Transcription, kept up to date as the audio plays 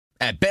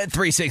At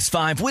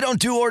Bet365, we don't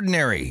do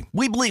ordinary.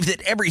 We believe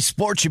that every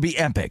sport should be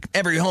epic.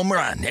 Every home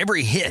run,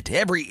 every hit,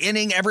 every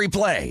inning, every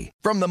play.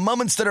 From the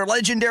moments that are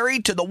legendary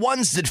to the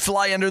ones that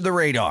fly under the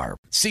radar.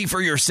 See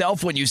for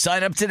yourself when you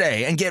sign up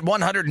today and get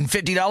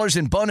 $150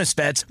 in bonus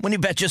bets when you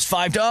bet just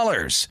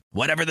 $5.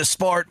 Whatever the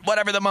sport,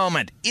 whatever the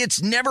moment,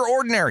 it's never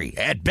ordinary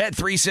at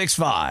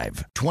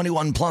Bet365.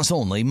 21 plus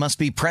only. Must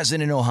be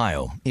present in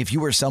Ohio. If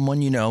you or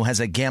someone you know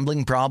has a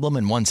gambling problem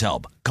and wants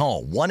help,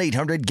 call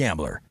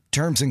 1-800-GAMBLER.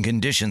 Terms and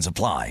conditions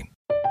apply.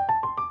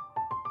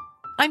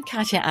 I'm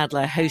Katya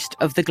Adler, host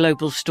of The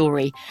Global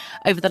Story.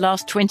 Over the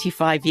last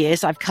 25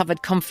 years, I've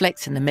covered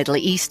conflicts in the Middle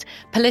East,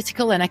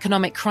 political and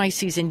economic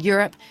crises in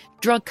Europe,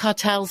 drug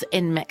cartels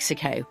in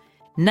Mexico.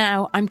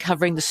 Now I'm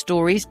covering the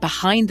stories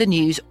behind the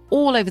news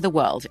all over the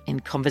world in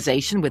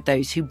conversation with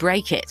those who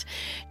break it.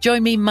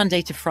 Join me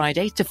Monday to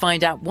Friday to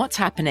find out what's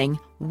happening,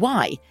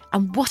 why,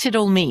 and what it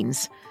all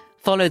means.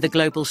 Follow The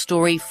Global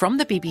Story from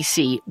the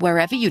BBC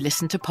wherever you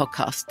listen to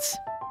podcasts.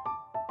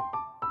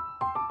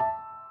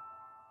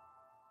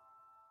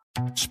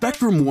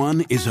 Spectrum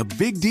One is a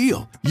big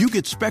deal. You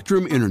get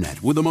Spectrum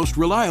Internet with the most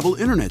reliable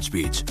internet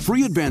speeds,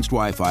 free advanced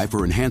Wi-Fi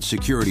for enhanced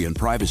security and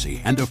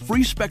privacy, and a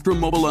free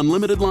Spectrum Mobile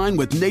Unlimited line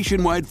with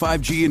nationwide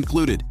 5G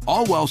included,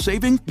 all while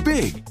saving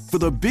big. For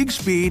the big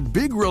speed,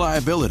 big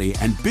reliability,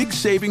 and big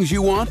savings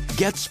you want,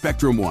 get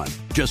Spectrum One.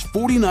 Just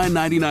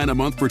 $49.99 a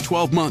month for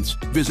 12 months.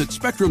 Visit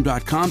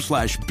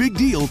spectrum.com/big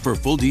deal for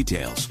full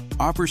details.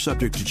 Offer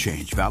subject to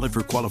change. Valid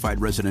for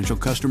qualified residential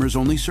customers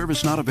only.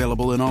 Service not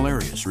available in all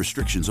areas.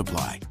 Restrictions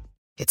apply.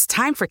 It's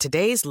time for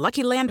today's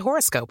Lucky Land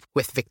horoscope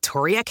with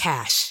Victoria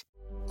Cash.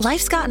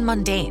 Life's gotten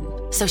mundane,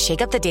 so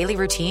shake up the daily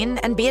routine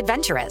and be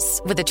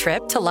adventurous with a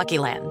trip to Lucky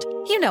Land.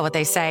 You know what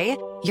they say,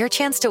 your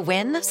chance to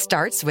win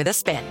starts with a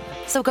spin.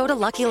 So go to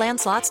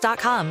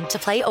LuckyLandSlots.com to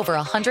play over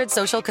 100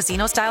 social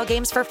casino-style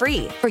games for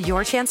free for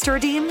your chance to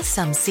redeem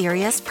some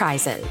serious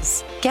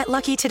prizes. Get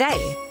lucky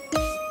today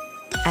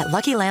at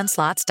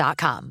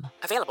LuckyLandSlots.com.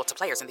 Available to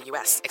players in the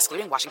U.S.,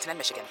 excluding Washington and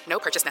Michigan. No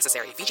purchase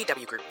necessary.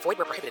 VGW Group. Void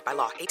where prohibited by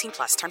law. 18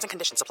 plus. Terms and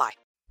conditions apply.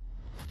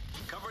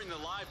 Covering the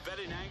live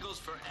betting angles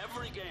for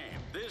every game.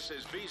 This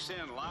is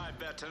VSiN Live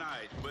Bet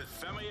Tonight with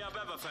Femi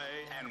Abebefe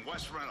and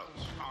Wes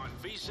Reynolds on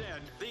VSiN,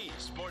 the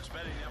sports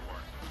betting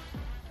network.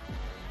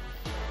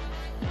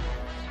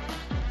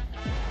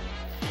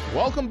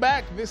 Welcome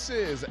back. This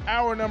is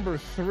hour number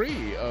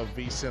 3 of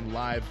VSiN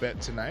Live Bet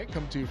Tonight.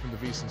 Come to you from the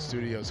VSiN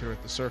studios here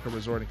at the Circa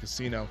Resort and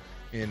Casino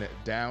in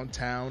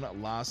downtown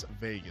Las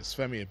Vegas.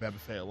 Femi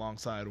Abebefe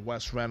alongside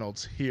Wes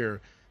Reynolds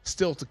here.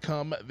 Still to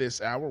come this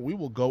hour, we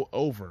will go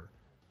over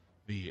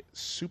the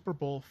Super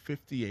Bowl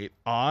 58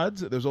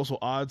 odds. There's also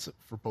odds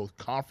for both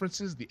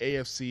conferences, the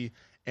AFC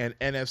and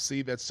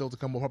NFC. That's still to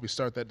come. We'll probably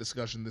start that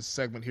discussion this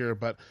segment here,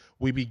 but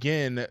we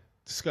begin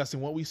discussing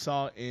what we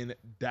saw in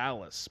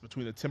Dallas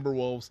between the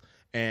Timberwolves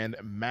and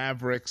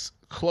Mavericks.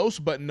 Close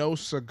but no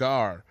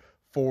cigar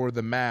for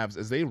the Mavs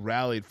as they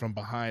rallied from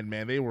behind,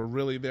 man. They were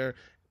really there,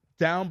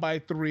 down by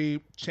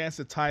 3, chance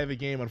to tie the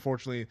game.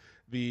 Unfortunately,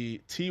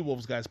 the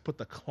T-Wolves guys put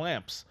the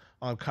clamps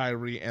on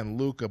Kyrie and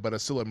Luka, but a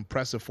still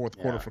impressive fourth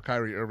quarter for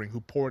Kyrie Irving,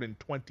 who poured in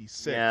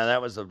 26. Yeah, that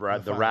was the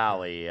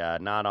rally,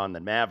 not on the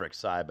Mavericks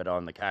side, but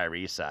on the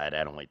Kyrie side.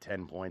 Had only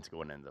 10 points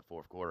going into the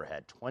fourth quarter,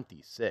 had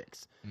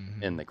 26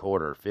 in the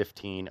quarter,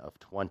 15 of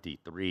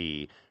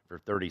 23 for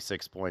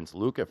 36 points.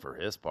 Luka, for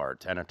his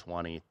part, 10 of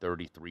 20,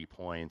 33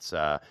 points,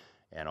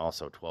 and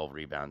also 12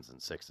 rebounds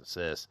and 6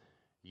 assists.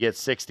 You get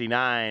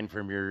 69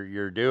 from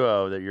your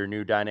duo, your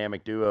new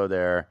dynamic duo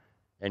there,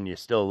 and you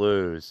still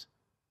lose.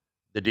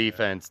 The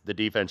defense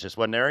just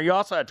wasn't there. You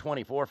also had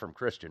 24 from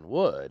Christian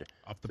Wood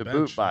off the bench,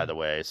 boot, by the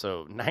way.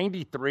 So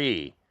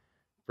 93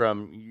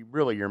 from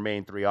really your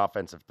main 3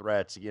 offensive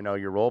threats. You know,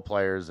 your role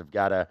players have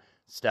got to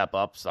step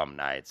up some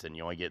nights, and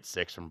you only get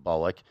 6 from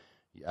Bullock.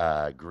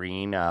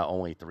 Green,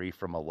 only 3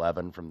 from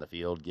 11 from the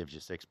field, gives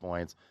you 6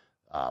 points.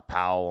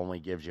 Powell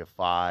only gives you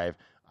 5.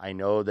 I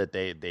know that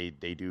they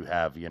do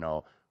have,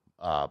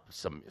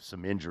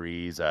 some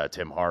injuries.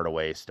 Tim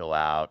Hardaway still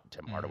out.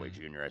 Tim Hardaway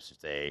Jr., I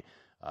should say.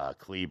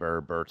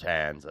 Kleber,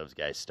 Bertans, those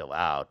guys still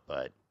out.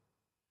 But,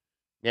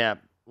 yeah,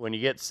 when you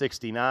get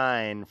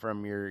 69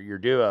 from your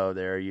duo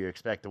there, you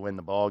expect to win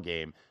the ball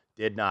game.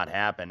 Did not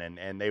happen,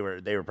 and they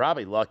were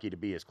probably lucky to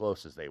be as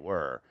close as they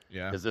were.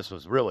 Yeah. Because this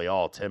was really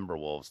all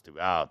Timberwolves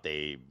throughout.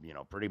 They,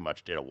 pretty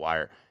much did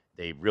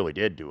they really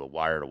did do a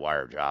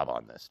wire-to-wire job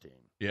on this team.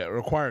 Yeah, it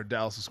required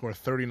Dallas to score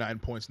 39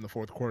 points in the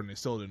fourth quarter, and they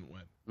still didn't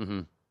win.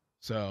 Mm-hmm.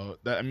 So,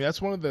 that's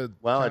one of the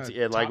like we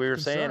were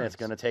concerns. saying, it's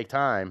going to take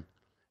time.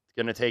 It's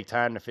going to take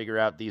time to figure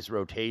out these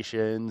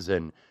rotations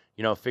and,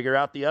 figure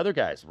out the other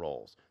guys'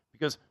 roles.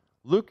 Because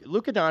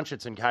Luka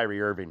Doncic and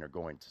Kyrie Irving are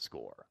going to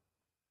score.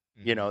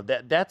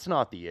 Mm-hmm. That's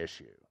not the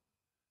issue.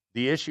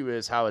 The issue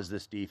is, how is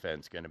this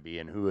defense going to be,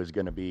 and who is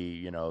going to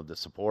be, the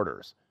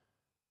supporters?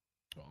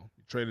 Well,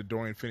 you traded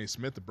Dorian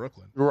Finney-Smith to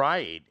Brooklyn.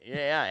 Right.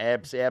 Yeah,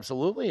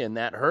 absolutely. And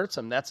that hurts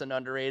them. That's an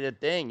underrated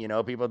thing.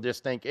 People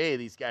just think, hey,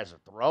 these guys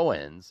are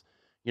throw-ins,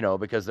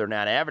 because they're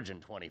not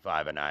averaging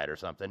 25 a night or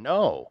something.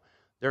 No,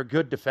 they're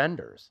good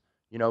defenders.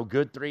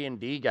 good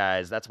 3-and-D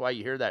guys. That's why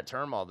you hear that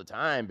term all the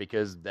time,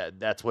 because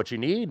that's what you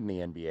need in the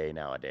NBA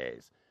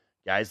nowadays.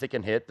 Guys that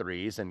can hit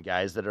threes and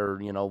guys that are,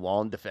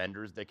 lone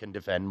defenders that can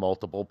defend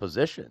multiple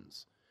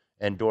positions.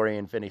 And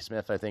Dorian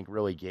Finney-Smith, I think,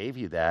 really gave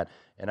you that.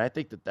 And I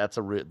think that's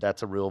a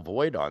real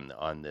void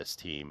on this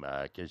team,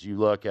 because you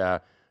look,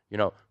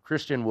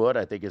 Christian Wood,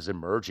 I think, is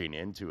emerging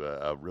into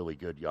a really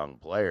good young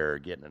player,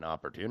 getting an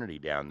opportunity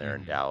down there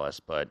in Dallas.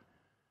 But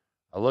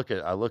I look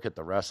at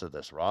the rest of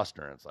this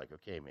roster, and it's like,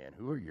 okay, man,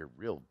 who are your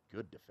real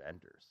good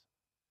defenders?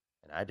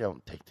 And I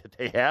don't think that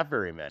they have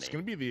very many. It's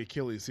going to be the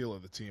Achilles heel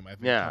of the team, I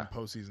think, come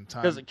postseason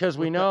time. Because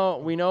we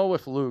know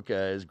with Luka,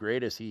 as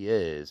great as he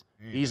is,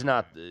 he's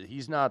not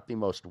the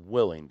most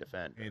willing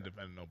defender. He ain't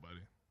defending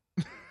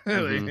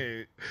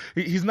nobody.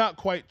 He's not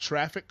quite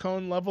traffic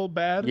cone level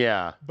bad.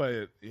 Yeah,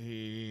 but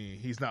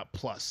he's not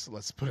plus.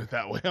 Let's put it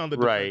that way on the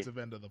defensive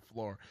end of the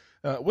floor.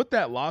 With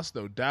that loss,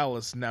 though,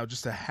 Dallas now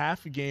just a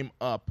half game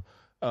up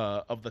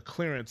of the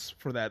clearance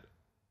for that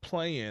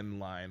play-in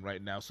line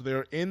right now. So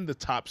they're in the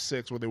top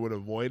 6 where they would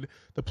avoid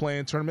the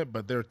play-in tournament,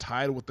 but they're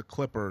tied with the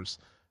Clippers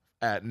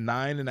at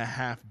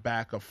 9.5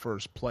 back of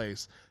first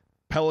place.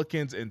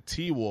 Pelicans and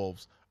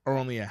T-Wolves are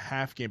only a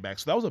half game back.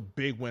 So that was a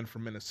big win for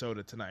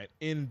Minnesota tonight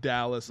in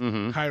Dallas.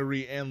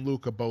 Kyrie and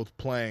Luka both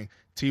playing.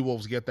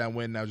 T-Wolves get that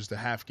win now, just a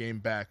half game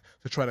back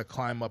to try to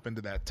climb up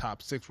into that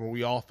top 6 where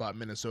we all thought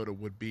Minnesota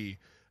would be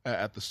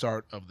at the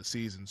start of the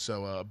season.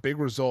 So a big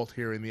result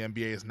here in the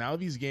NBA is now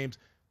these games,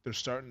 they're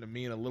starting to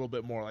mean a little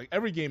bit more. Like,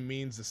 every game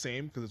means the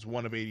same because it's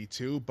one of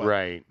 82. But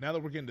now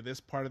that we're getting to this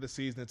part of the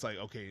season, it's like,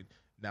 okay,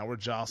 now we're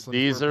jostling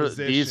for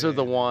position. These are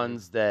the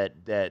ones that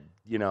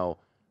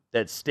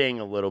sting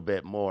a little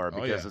bit more,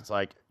 because it's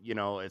like,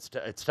 it's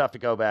tough to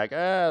go back.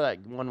 That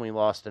one we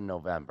lost in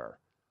November.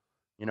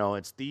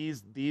 It's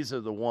these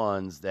are the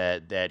ones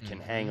that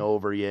can hang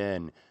over you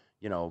and,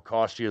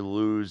 cost you to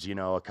lose,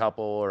 a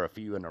couple or a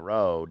few in a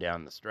row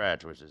down the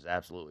stretch, which is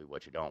absolutely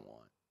what you don't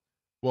want.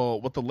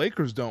 Well, what the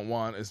Lakers don't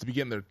want is to be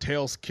getting their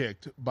tails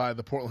kicked by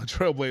the Portland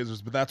Trail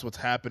Blazers, but that's what's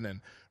happening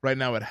right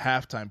now at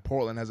halftime.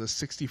 Portland has a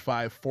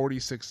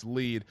 65-46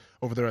 lead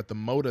over there at the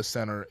Moda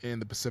Center in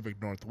the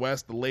Pacific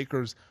Northwest. The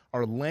Lakers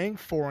are laying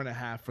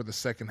 4.5 for the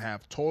second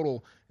half.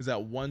 Total is at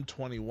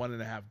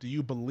 121.5. Do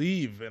you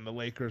believe in the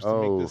Lakers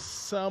to make this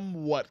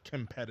somewhat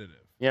competitive?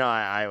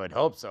 I would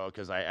hope so,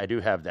 because I do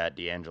have that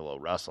D'Angelo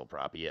Russell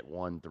prop. He hit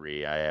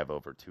 1-3. I have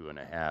over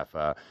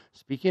 2.5.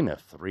 Speaking of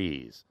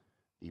threes,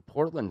 the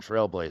Portland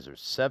Trailblazers,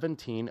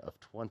 17 of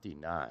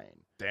 29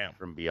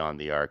 from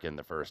beyond the arc in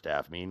the first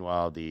half.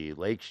 Meanwhile, the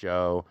Lake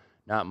Show,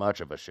 not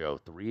much of a show,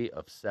 3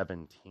 of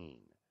 17,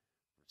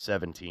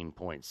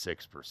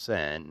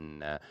 17.6%.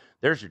 And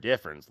there's your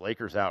difference.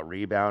 Lakers out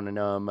rebounding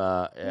them.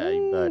 But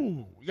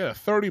we got a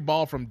 30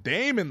 ball from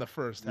Dame in the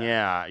first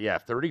half. Yeah,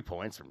 30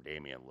 points from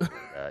Damian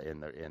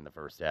Lillard in the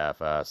first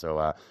half.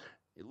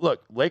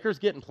 Look, Lakers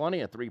getting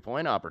plenty of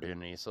three-point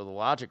opportunities, so the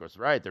logic was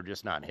right. They're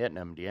just not hitting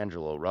them.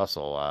 D'Angelo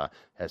Russell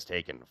has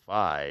taken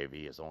 5.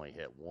 He has only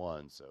hit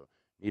 1, so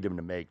need him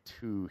to make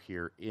 2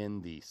 here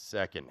in the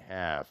second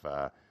half.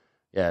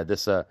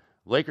 This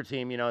Laker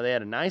team, they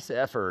had a nice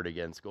effort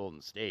against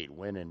Golden State,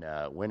 winning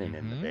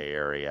in the Bay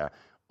Area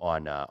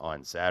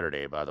on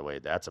Saturday. By the way,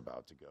 that's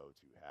about to go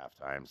to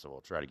halftime, so we'll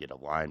try to get a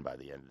line by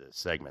the end of this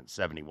segment,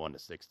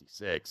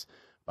 71-66.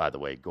 By the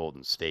way,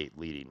 Golden State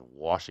leading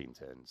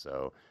Washington,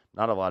 so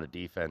not a lot of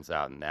defense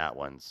out in that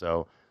one.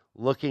 So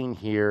looking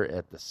here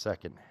at the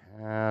second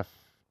half.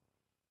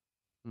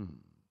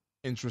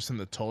 Interest in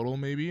the total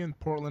maybe in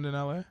Portland and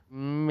LA?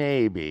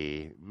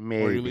 Maybe.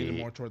 Or are you leaning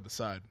more toward the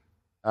side?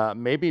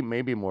 Maybe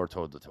more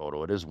toward the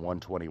total. It is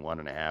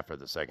 121.5 for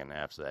the second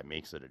half, so that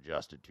makes it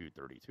adjusted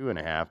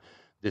 232.5.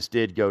 This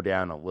did go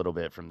down a little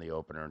bit from the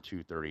opener,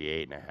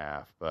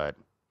 238.5, but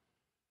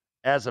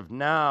as of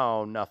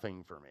now,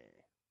 nothing for me.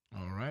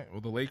 All right.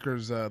 Well, the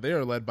Lakers, they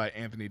are led by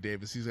Anthony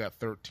Davis. He's got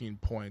 13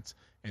 points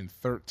and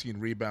 13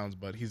 rebounds,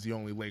 but he's the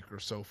only Laker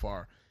so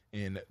far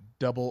in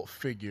double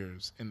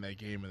figures in that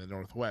game in the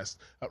Northwest.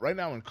 Right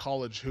now in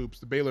college hoops,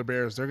 the Baylor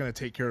Bears, they're going to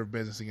take care of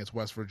business against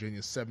West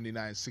Virginia,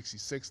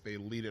 79-66. They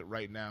lead it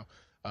right now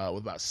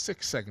with about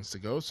 6 seconds to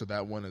go, so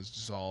that one is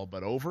just all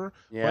but over.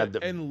 Yeah,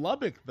 in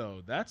Lubbock,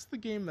 though, that's the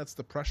game that's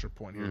the pressure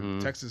point here.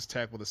 Texas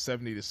Tech with a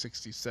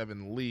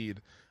 70-67 lead.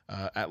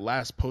 At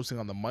last posting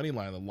on the money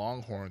line, the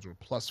Longhorns were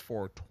plus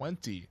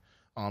 420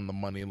 on the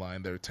money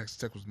line there. Texas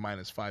Tech was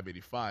minus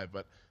 585,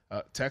 but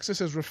Texas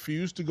has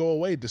refused to go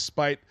away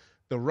despite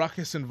the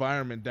ruckus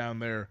environment down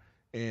there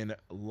in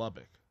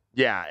Lubbock.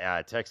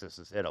 Yeah, Texas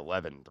has hit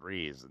 11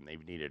 threes, and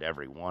they've needed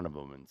every one of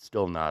them, and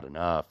still not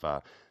enough.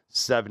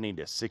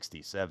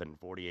 70-67,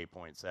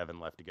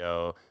 48.7 left to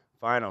go.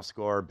 Final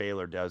score,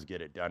 Baylor does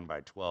get it done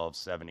by 12,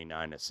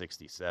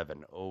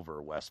 79-67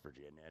 over West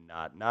Virginia.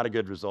 Not a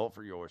good result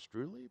for yours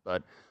truly,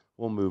 but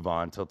we'll move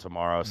on till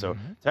tomorrow. So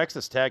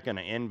Texas Tech going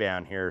to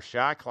inbound here.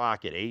 Shot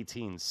clock at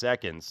 18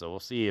 seconds, so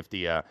we'll see if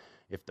the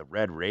if the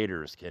Red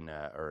Raiders can,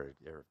 or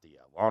if the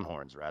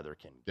Longhorns rather,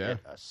 can get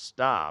a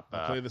stop.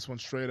 I'll play this one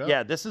straight up.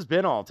 Yeah, this has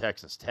been all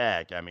Texas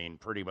Tech. I mean,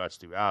 pretty much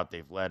throughout,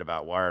 they've led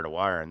about wire to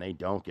wire, and they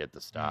don't get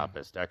the stop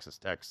as Texas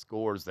Tech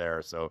scores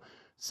there. So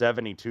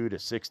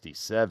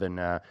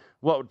 72-67.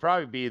 What would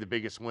probably be the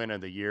biggest win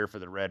of the year for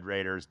the Red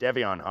Raiders?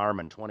 Devion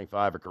Harmon,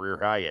 25, a career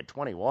high. He had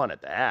 21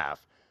 at the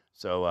half.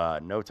 So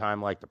no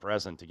time like the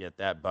present to get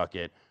that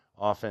bucket.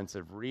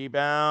 Offensive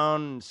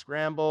rebound,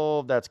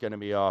 scramble, that's going to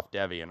be off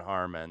Devion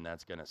Harmon.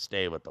 That's going to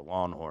stay with the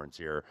Longhorns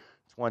here.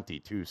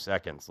 22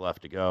 seconds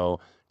left to go.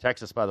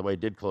 Texas, by the way,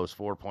 did close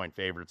 4-point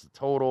favorites. The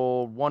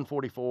total,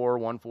 144,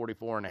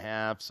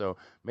 144.5. So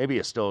maybe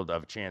you still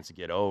have a chance to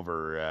get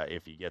over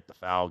if you get the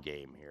foul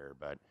game here.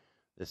 But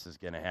this is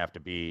going to have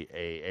to be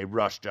a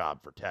rush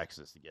job for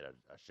Texas to get a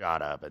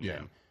shot up and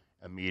then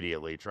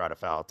immediately try to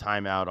foul.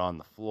 Timeout on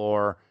the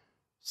floor.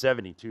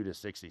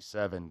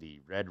 72-67, the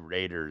Red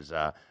Raiders,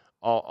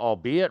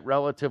 albeit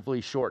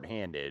relatively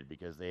shorthanded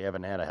because they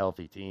haven't had a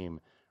healthy team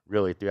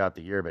really throughout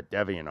the year, but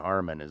Devion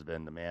Harmon has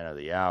been the man of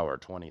the hour,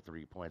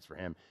 23 points for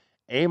him.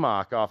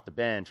 Amok off the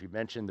bench, we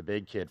mentioned the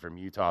big kid from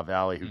Utah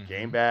Valley who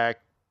came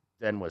back,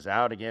 then was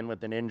out again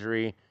with an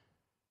injury.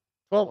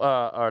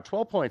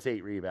 12 points,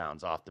 8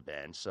 rebounds off the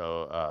bench,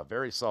 so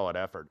very solid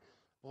effort.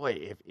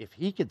 Boy, if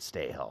he could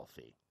stay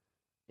healthy,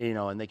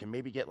 and they can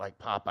maybe get like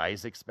Pop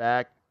Isaacs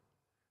back,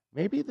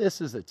 maybe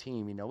this is a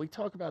team, we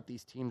talk about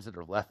these teams that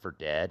are left for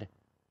dead.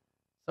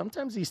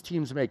 Sometimes these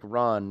teams make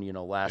run,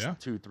 last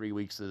 2-3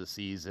 weeks of the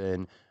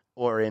season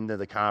or into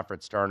the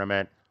conference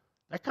tournament.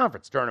 That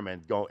conference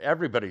tournament,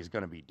 everybody's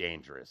going to be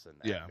dangerous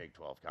in that Big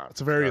 12 conference.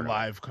 It's a very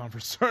live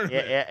conference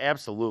tournament. Yeah,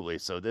 absolutely.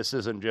 So this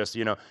isn't just,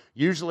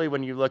 usually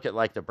when you look at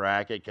like the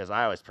bracket, because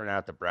I always print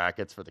out the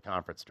brackets for the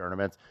conference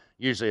tournaments,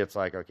 usually it's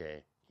like,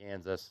 okay,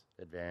 Kansas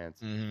advance,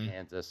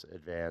 Kansas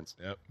advance.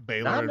 Yep.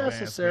 Baylor not advance,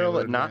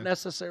 necessarily, Baylor not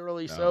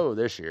necessarily so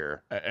this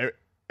year.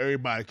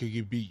 Everybody could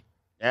get beat.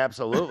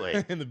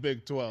 Absolutely. In the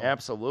Big 12.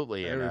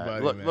 Absolutely. And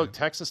Everybody, look,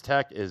 Texas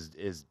Tech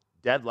is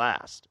dead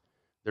last.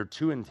 They're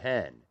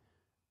 2-10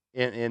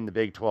 in the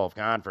Big 12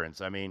 conference.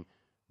 I mean,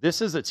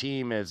 this is a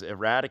team as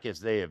erratic as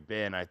they have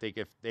been. I think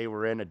if they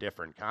were in a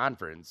different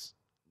conference,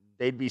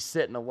 they'd be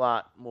sitting a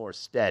lot more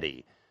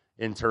steady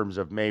in terms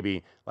of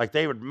maybe, like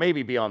they would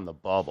maybe be on the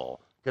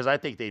bubble, because I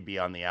think they'd be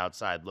on the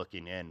outside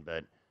looking in.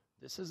 But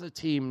this is a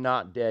team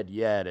not dead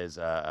yet, as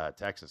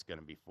Texas going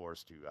to be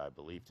forced to, I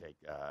believe, take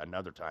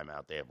another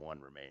timeout. They have one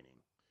remaining.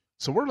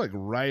 So we're like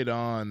right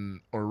on,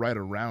 or right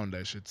around,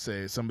 I should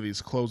say, some of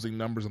these closing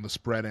numbers on the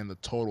spread and the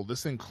total.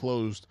 This thing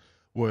closed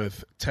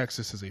with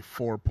Texas as a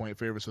 4-point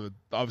favorite, so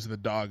obviously the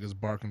dog is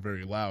barking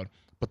very loud.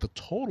 But the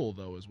total,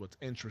 though, is what's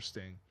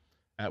interesting.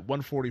 At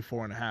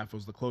 144.5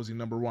 was the closing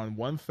number one,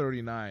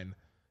 139.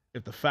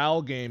 If the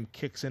foul game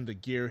kicks into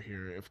gear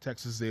here, if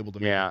Texas is able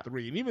to make a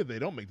 3, and even if they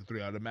don't make the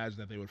 3, I would imagine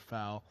that they would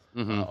foul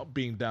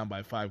being down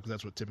by 5, because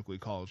that's what typically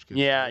college kids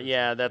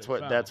do.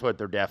 That's what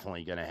they're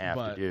definitely going to have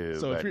to do.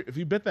 So if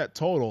you bet that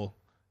total,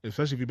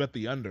 especially if you bet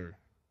the under,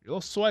 you're a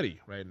little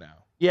sweaty right now.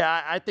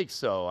 Yeah, I think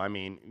so. I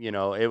mean,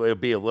 it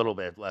would be a little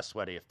bit less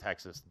sweaty if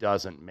Texas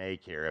doesn't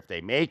make here. If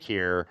they make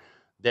here,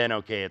 then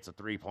okay, it's a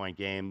 3-point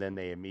game. Then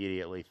they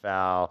immediately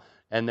foul,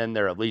 and then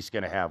they're at least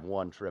going to have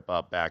one trip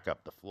back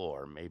up the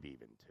floor, maybe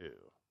even 2.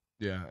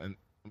 Yeah, and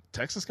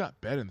Texas got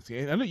bet in this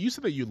game. I know you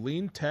said that you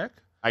leaned Tech.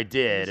 I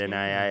did, and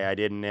I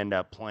didn't end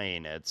up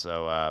playing it.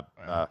 So,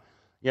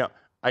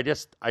 I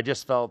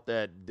just felt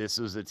that this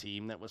was a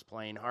team that was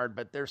playing hard,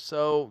 but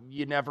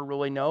you never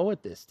really know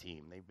with this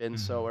team. They've been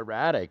so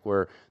erratic,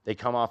 where they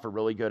come off a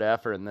really good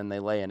effort and then they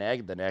lay an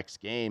egg the next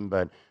game.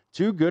 But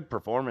 2 good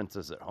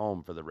performances at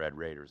home for the Red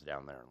Raiders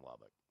down there in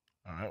Lubbock.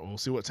 All right, we'll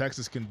see what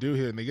Texas can do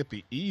here, and they get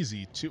the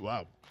easy 2.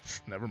 Wow,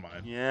 never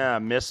mind. Yeah,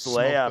 missed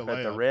layup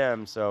at the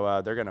rim,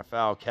 so they're going to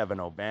foul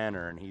Kevin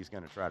O'Banner, and he's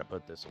going to try to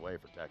put this away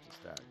for Texas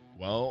Tech.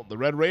 Well, the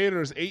Red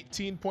Raiders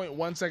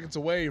 18.1 seconds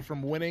away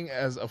from winning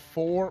as a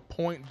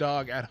 4-point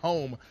dog at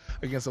home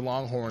against the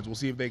Longhorns. We'll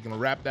see if they can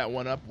wrap that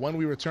one up when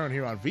we return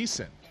here on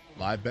VSiN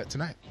Live Bet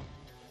Tonight.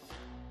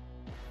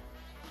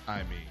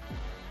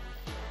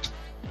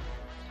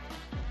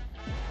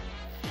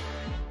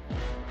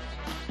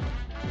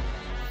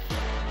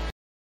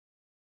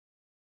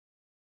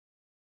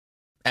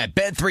 At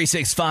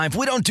Bet365,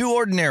 we don't do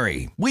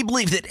ordinary. We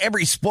believe that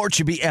every sport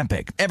should be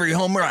epic. Every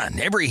home run,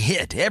 every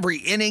hit, every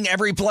inning,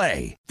 every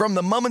play. From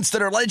the moments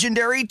that are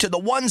legendary to the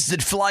ones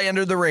that fly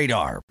under the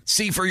radar.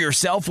 See for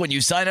yourself when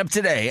you sign up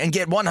today and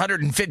get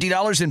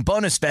 $150 in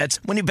bonus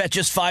bets when you bet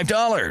just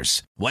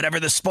 $5. Whatever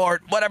the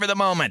sport, whatever the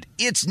moment,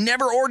 it's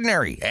never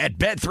ordinary at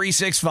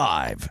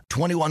Bet365.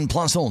 21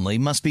 plus only.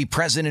 Must be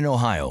present in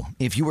Ohio.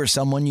 If you or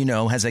someone you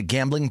know has a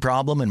gambling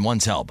problem and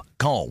wants help,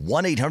 call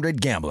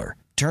 1-800-GAMBLER.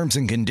 Terms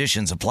and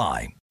conditions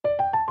apply.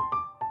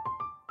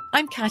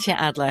 I'm Katya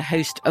Adler,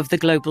 host of The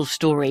Global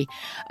Story.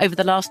 Over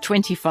the last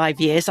 25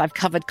 years, I've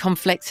covered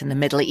conflicts in the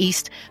Middle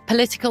East,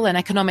 political and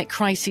economic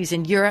crises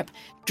in Europe,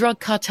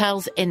 drug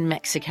cartels in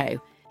Mexico.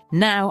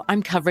 Now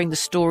I'm covering the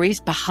stories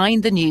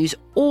behind the news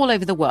all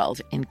over the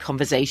world in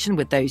conversation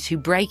with those who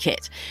break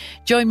it.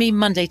 Join me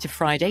Monday to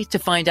Friday to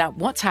find out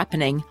what's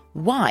happening,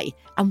 why,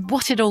 and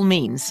what it all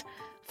means.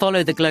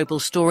 Follow The Global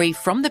Story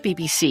from the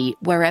BBC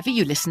wherever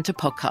you listen to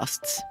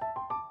podcasts.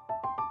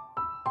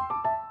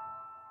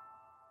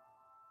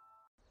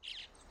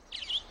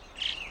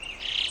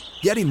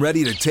 Getting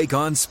ready to take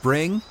on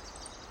spring?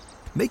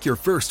 Make your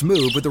first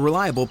move with the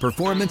reliable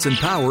performance and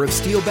power of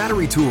Steel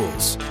battery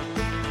tools.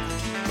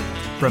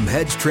 From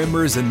hedge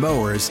trimmers and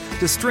mowers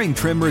to string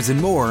trimmers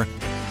and more,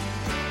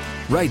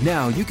 right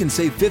now you can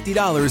save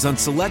 $50 on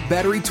select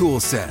battery tool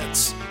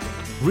sets.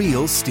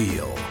 Real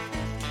Steel.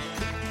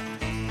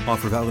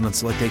 Offer valid on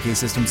select AK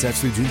system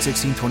sets through June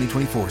 16,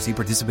 2024. See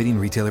participating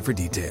retailer for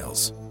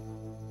details.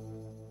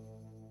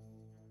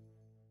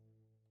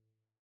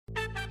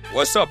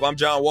 What's up? I'm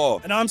John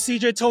Wall. And I'm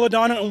CJ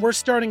Toledano, and we're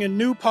starting a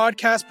new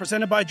podcast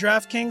presented by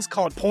DraftKings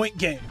called Point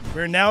Game.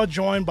 We're now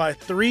joined by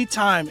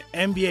three-time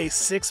NBA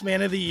Sixth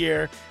Man of the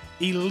Year,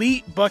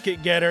 elite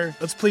bucket getter.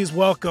 Let's please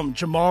welcome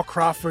Jamal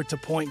Crawford to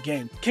Point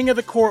Game. King of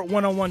the Court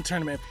one-on-one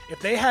tournament. If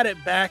they had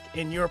it back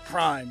in your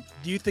prime,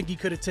 do you think you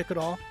could have took it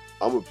all?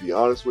 I'm going to be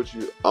honest with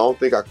you. I don't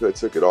think I could have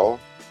took it all,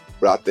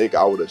 but I think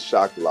I would have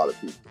shocked a lot of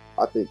people.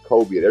 I think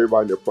Kobe and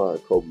everybody in their prime,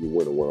 Kobe would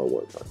win a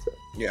one-on-one contest.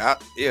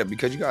 Yeah,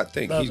 because you got to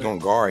think, he's going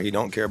to guard. He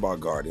don't care about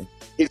guarding.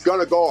 He's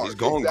going to guard. He's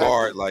going to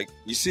guard. Like,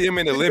 you see him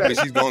in the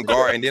Olympics, he's going to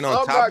guard. And then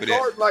on top of that. I'm not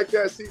guarding like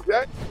that,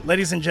 CJ.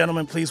 Ladies and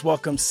gentlemen, please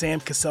welcome Sam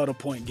Cassell to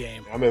Point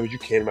Game. I remember you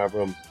came out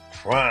from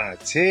crying,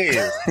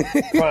 tears.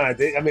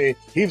 Crying. I mean,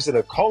 he was in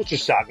a culture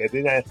shock. And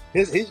then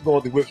he's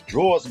going through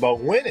withdrawals about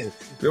winning.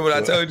 Remember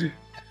what I told you?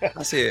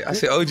 I said,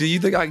 OG, you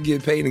think I can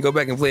get paid and go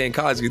back and play in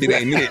college because it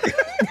ain't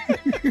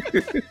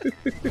it?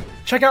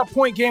 Check out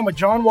Point Game with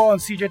John Wall and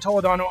CJ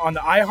Toledano on the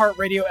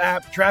iHeartRadio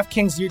app,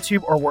 DraftKings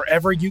YouTube, or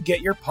wherever you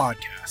get your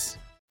podcasts.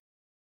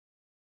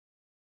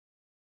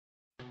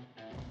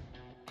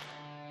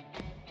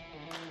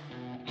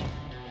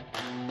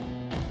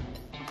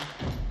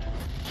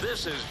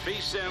 This is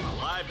VSiN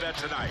Live Bet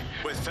Tonight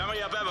with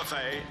Femi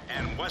Abebefe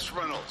and Wes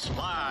Reynolds,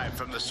 live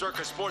from the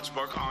Circa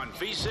Sportsbook on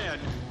VSiN,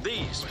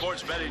 the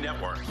sports betting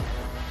network.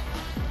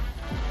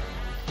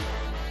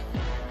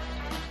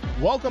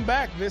 Welcome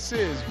back. This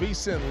is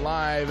VSiN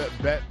Live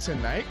Bet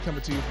Tonight,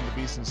 coming to you from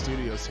the VSiN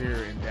studios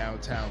here in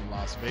downtown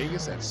Las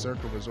Vegas at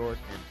Circa Resort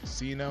and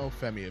Casino.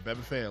 Femi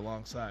Abebefe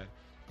alongside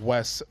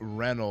Wes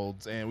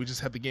Reynolds, and we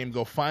just had the game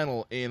go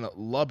final in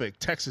Lubbock.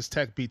 Texas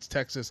Tech beats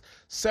Texas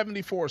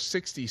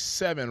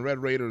 74-67. Red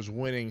Raiders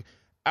winning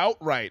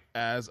outright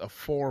as a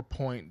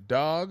 4-point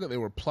dog. They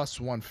were plus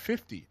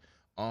 150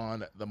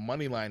 on the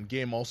money line.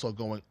 Game also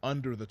going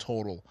under the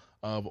total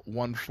of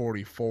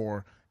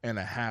 144 and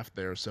a half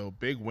there. So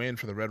big win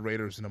for the Red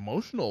Raiders, an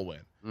emotional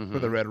win for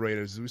the Red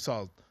Raiders. We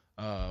saw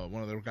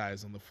one of their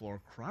guys on the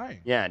floor crying.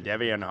 Yeah,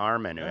 Devion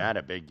Harmon, who had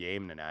a big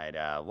game tonight.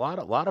 A lot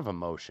of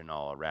emotion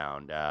all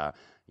around.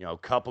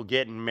 Couple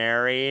getting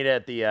married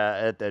at the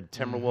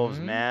Timberwolves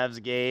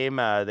Mavs game.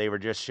 They were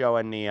just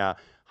showing the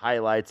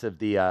highlights of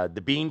the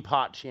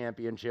Beanpot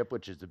Championship,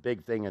 which is a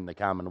big thing in the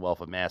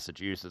Commonwealth of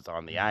Massachusetts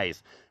on the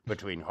ice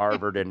between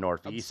Harvard and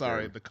Northeastern. I'm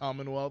sorry, the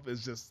Commonwealth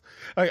is just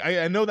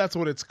I know that's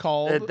what it's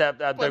called,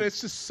 but it's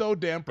just so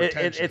damn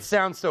pretentious. It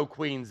sounds so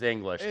Queen's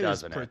English,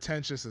 doesn't it? It is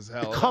pretentious as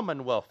hell. The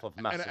Commonwealth of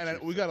Massachusetts.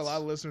 And we got a lot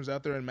of listeners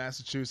out there in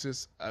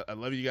Massachusetts. I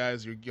love you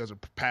guys. You guys are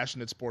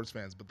passionate sports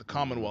fans, but the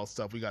Commonwealth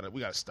stuff, we got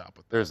to stop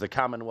with that. There's the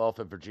Commonwealth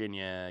of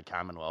Virginia,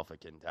 Commonwealth of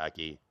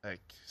Kentucky.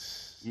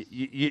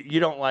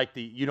 You don't like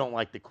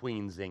the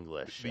Queen's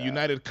English. The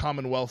United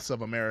Commonwealths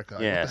of America.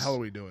 Yes. What the hell are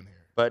we doing here?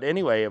 But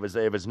anyway, it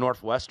was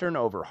Northwestern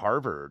over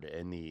Harvard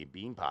in the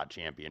Beanpot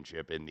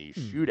Championship in the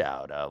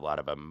shootout. A lot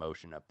of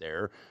emotion up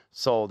there.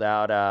 Sold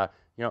out.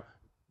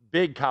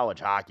 Big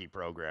college hockey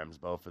programs,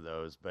 both of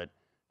those. But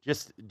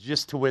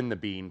just to win the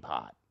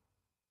Beanpot.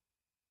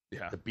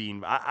 Yeah.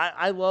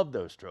 I love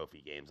those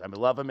trophy games. I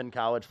love them in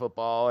college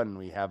football, and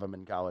we have them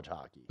in college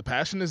hockey. The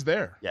passion is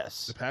there.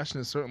 Yes. The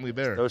passion is certainly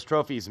there. Those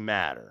trophies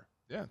matter.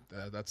 Yeah,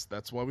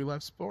 that's why we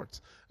love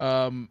sports.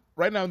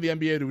 Right now in the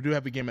NBA, we do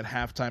have a game at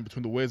halftime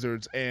between the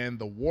Wizards and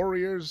the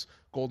Warriors.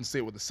 Golden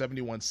State with a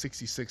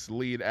 71-66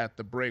 lead at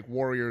the break.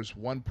 Warriors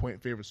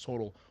 1-point favorites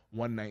total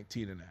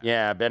 119.5.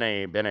 Yeah, been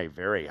a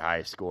very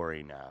high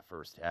scoring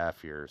first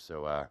half here.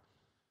 So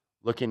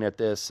looking at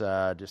this,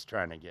 just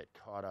trying to get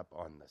caught up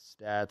on the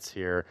stats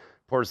here.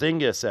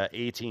 Porzingis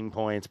 18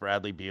 points,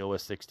 Bradley Beal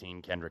with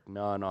 16, Kendrick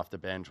Nunn off the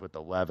bench with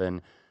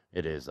 11.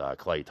 It is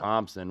Klay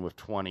Thompson with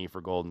 20 for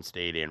Golden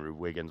State, Andrew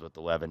Wiggins with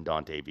 11,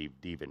 Dante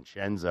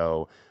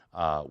DiVincenzo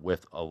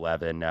with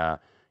 11.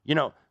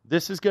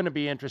 This is going to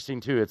be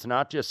interesting, too. It's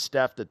not just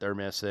Steph that they're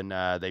missing.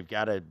 They've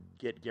got to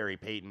get Gary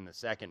Payton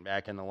II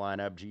back in the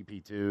lineup,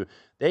 GP2.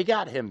 They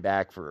got him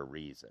back for a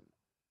reason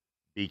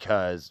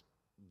because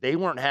they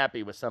weren't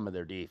happy with some of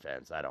their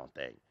defense, I don't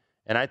think.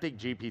 And I think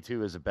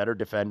GP2 is a better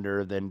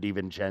defender than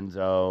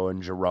DiVincenzo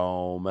and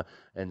Jerome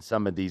and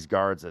some of these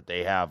guards that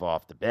they have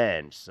off the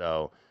bench.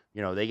 So,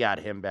 they got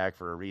him back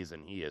for a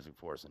reason. He is, of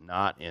course,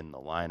 not in the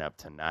lineup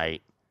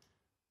tonight.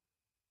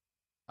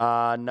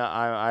 No,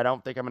 I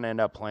don't think I'm going to end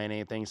up playing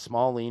anything.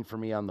 Small lean for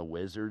me on the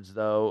Wizards,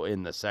 though,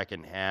 in the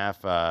second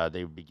half.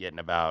 They would be getting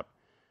about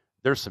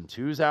 – there's some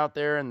 2s out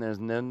there, and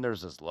then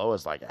there's as low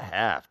as like a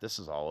half. This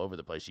is all over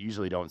the place. You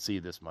usually don't see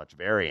this much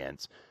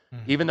variance.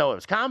 Mm-hmm. Even though it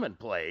was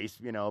commonplace,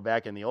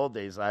 back in the old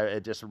days,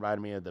 it just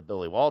reminded me of the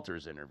Billy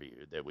Walters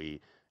interview that we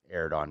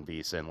aired on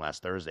VSiN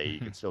last Thursday. You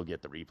can still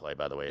get the replay,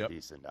 by the way, at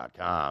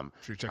VSiN.com.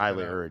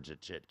 Highly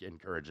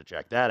encourage to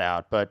check that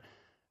out. But –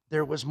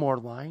 there was more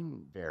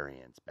line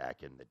variance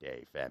back in the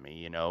day,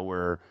 Femi,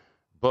 where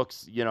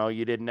books,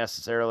 you didn't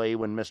necessarily,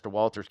 when Mr.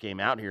 Walters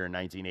came out here in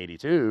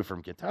 1982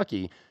 from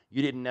Kentucky,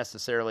 you didn't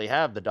necessarily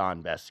have the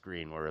Don Best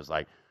screen where it was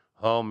like,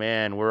 oh,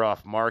 man, we're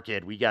off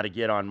market. We got to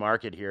get on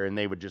market here. And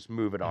they would just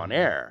move it on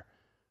air.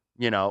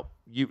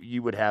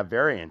 You would have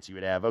variance. You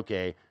would have,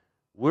 okay,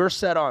 we're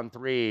set on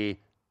 3.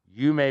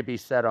 You may be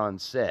set on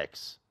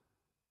 6.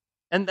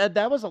 And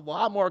that was a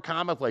lot more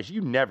commonplace.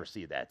 You never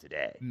see that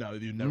today. No,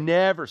 you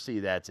never see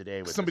that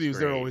today. With somebody who's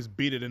there always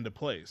beat it into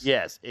place.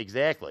 Yes,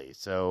 exactly.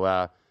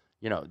 So,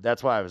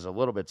 that's why I was a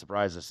little bit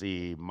surprised to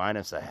see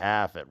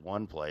 -0.5 at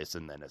one place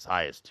and then as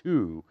high as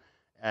 2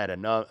 at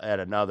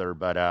another.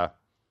 But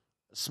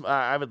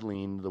I would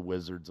lean the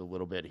Wizards a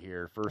little bit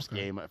here. First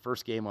game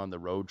on the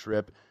road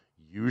trip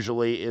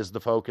usually is the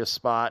focus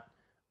spot,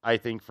 I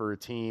think, for a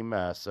team.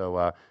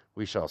 So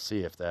we shall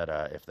see if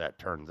that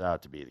turns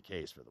out to be the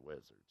case for the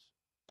Wizards.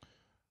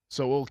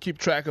 So we'll keep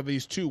track of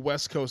these 2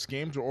 West Coast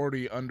games. We're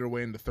already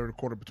underway in the third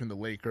quarter between the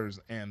Lakers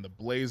and the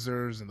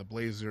Blazers, and the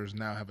Blazers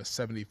now have a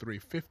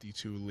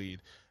 73-52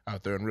 lead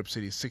out there in Rip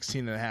City.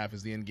 16.5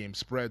 is the in-game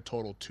spread,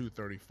 total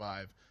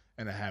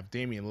 235.5.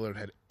 Damian Lillard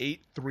had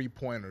 8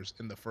 3-pointers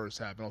in the first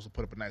half and also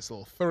put up a nice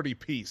little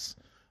 30-piece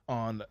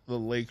on the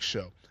Lake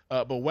Show.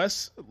 But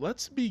Wes,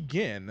 let's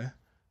begin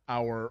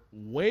our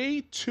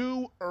way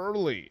too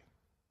early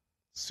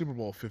Super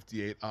Bowl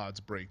 58 odds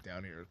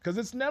breakdown here, because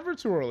it's never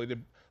too early to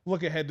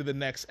look ahead to the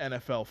next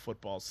NFL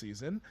football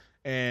season,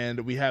 and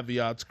we have the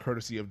odds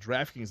courtesy of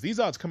DraftKings. These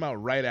odds come out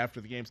right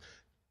after the games.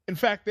 In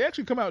fact, they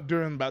actually come out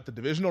during about the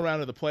divisional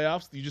round of the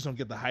playoffs. You just don't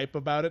get the hype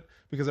about it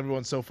because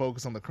everyone's so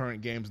focused on the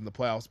current games in the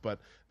playoffs, but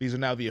these are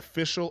now the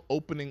official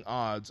opening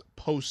odds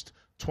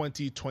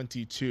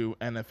post-2022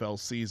 NFL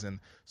season.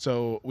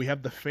 So we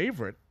have the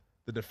favorite,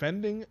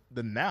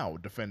 the now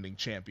defending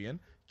champion,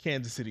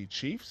 Kansas City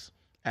Chiefs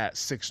at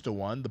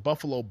 6-1, the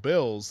Buffalo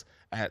Bills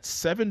at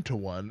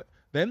 7-1,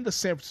 then the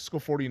San Francisco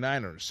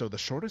 49ers. So the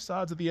shortest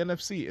odds of the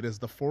NFC, it is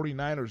the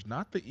 49ers,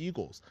 not the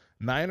Eagles.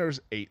 Niners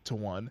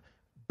 8-1,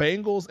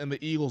 Bengals and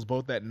the Eagles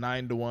both at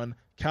 9-1,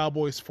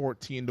 Cowboys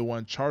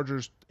 14-1,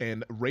 Chargers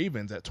and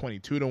Ravens at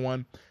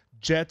 22-1,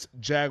 Jets,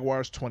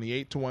 Jaguars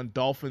 28-1,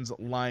 Dolphins,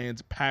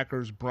 Lions,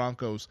 Packers,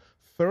 Broncos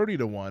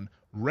 30-1,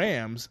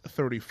 Rams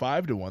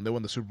 35-1. They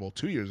won the Super Bowl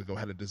 2 years ago,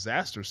 had a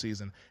disaster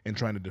season in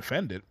trying to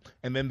defend it.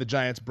 And then the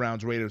Giants,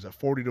 Browns, Raiders at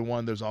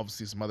 40-1. There's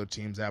obviously some other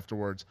teams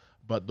afterwards,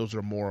 but those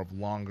are more of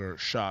longer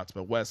shots.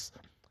 But Wes,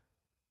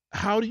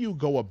 how do you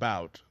go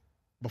about,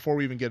 before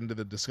we even get into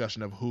the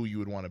discussion of who you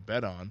would want to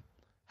bet on,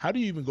 how do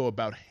you even go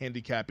about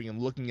handicapping and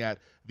looking at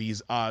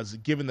these odds,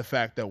 given the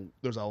fact that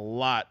there's a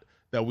lot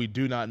that we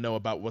do not know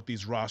about what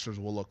these rosters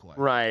will look like?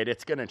 Right.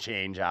 It's going to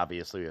change,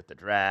 obviously, with the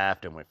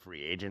draft and with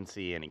free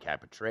agency and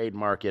cap and trade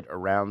market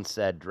around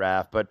said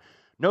draft. But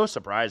no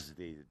surprise to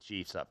the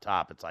Chiefs up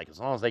top. It's like, as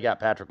long as they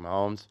got Patrick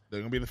Mahomes, they're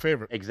going to be the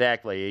favorite.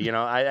 Exactly.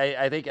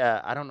 I think,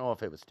 I don't know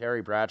if it was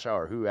Terry Bradshaw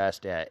or who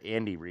asked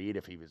Andy Reid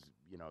if he was,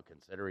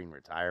 considering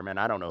retirement.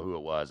 I don't know who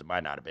it was. It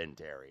might not have been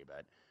Terry,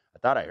 but I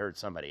thought I heard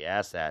somebody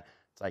ask that.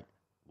 It's like,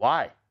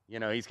 why?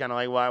 He's kind of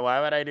like, why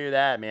would I do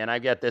that, man?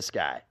 I've got this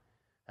guy.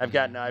 I've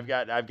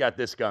got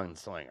this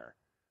gunslinger.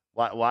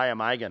 Why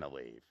am I going to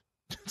leave?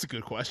 That's a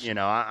good question.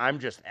 I'm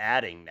just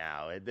adding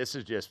now. This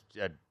is just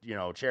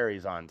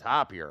cherries on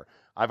top here.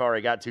 I've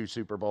already got 2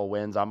 Super Bowl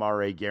wins. I'm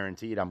already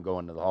guaranteed I'm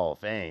going to the Hall of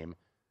Fame.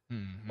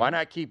 Mm-hmm. Why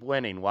not keep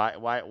winning?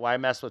 Why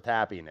mess with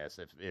happiness?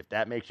 If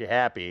that makes you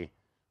happy,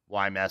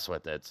 why mess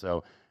with it?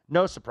 So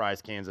no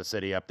surprise Kansas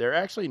City up there.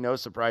 Actually, no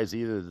surprise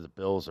either that the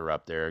Bills are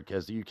up there,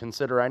 because you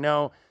consider, I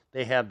know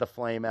they had the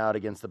flame out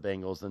against the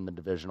Bengals in the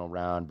divisional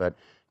round, but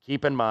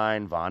keep in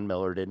mind, Von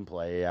Miller didn't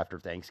play after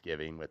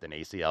Thanksgiving with an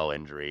ACL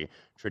injury.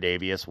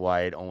 Tre'Davious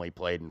White only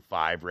played in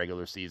 5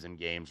 regular season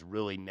games,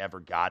 really never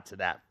got to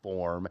that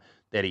form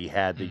that he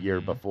had the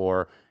year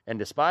before. And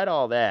despite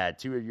all that,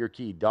 2 of your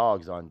key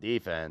dogs on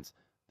defense,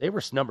 they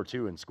were number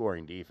 2 in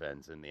scoring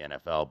defense in the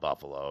NFL,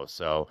 Buffalo.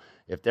 So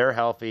if they're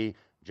healthy,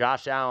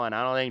 Josh Allen,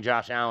 I don't think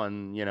Josh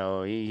Allen,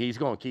 he's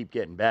going to keep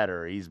getting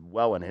better. He's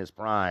well in his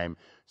prime.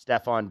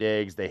 Stephon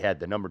Diggs, they had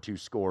the number 2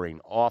 scoring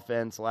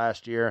offense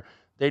last year.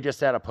 They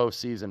just had a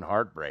postseason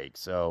heartbreak,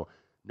 so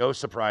no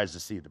surprise to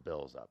see the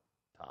Bills up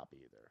top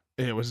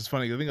either. Yeah, which is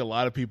funny. I think a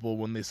lot of people,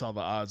 when they saw the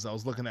odds, I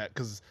was looking at,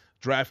 because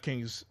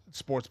DraftKings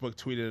Sportsbook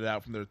tweeted it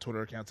out from their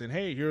Twitter account saying,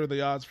 hey, here are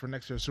the odds for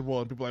next year's Super Bowl.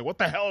 And people are like, what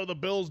the hell are the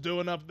Bills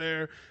doing up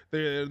there?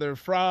 They're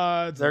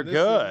frauds. They're and this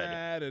good.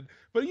 And that.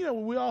 But,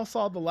 we all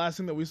saw the last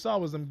thing that we saw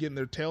was them getting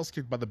their tails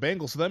kicked by the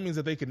Bengals. So that means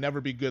that they could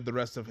never be good the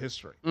rest of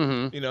history.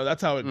 Mm-hmm.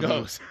 That's how it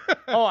goes.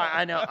 Oh,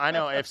 I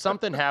know. If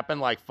something happened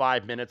like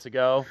 5 minutes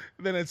ago,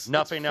 then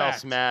nothing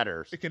else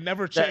matters. It can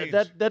never change.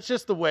 That's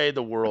just the way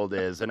the world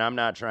is. And I'm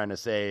not trying to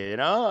say,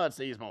 it's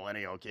these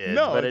millennial kids.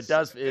 No, but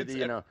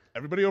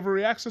everybody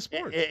overreacts to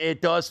sports.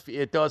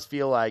 It does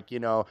feel like,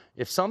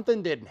 if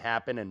something didn't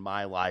happen in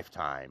my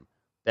lifetime,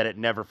 that it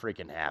never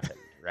freaking happened,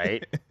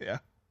 right? Yeah,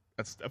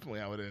 that's definitely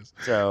how it is.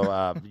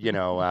 So,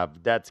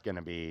 that's going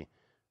to be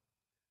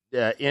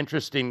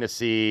interesting to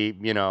see,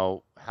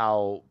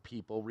 how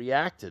people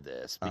react to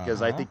this,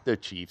 because I think the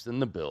Chiefs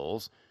and the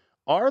Bills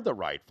are the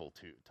rightful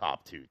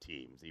top two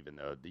teams, even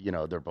though,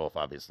 they're both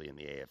obviously in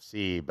the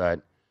AFC.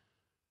 But,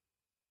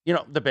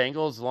 the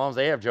Bengals, as long as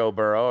they have Joe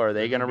Burrow, are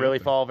they going to really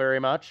fall very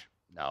much?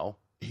 No.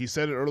 He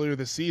said it earlier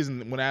this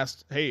season when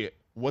asked, hey,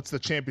 what's the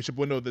championship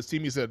window of this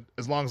team? He said,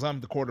 as long as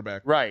I'm the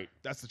quarterback. Right.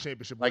 That's the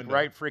championship window. Like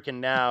right freaking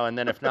now, and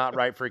then if not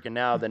right freaking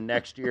now, then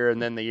next year, and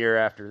then the year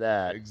after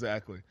that.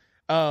 Exactly.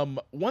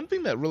 One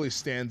thing that really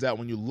stands out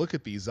when you look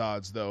at these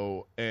odds,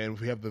 though, and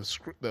if we have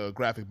the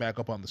graphic back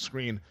up on the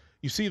screen,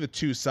 you see the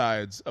two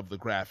sides of the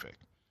graphic.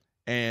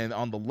 And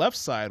on the left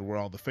side, where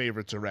all the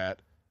favorites are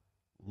at,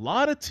 a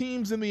lot of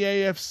teams in the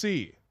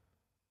AFC.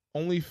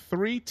 Only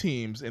 3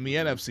 teams in the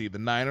NFC, the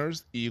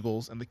Niners,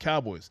 Eagles, and the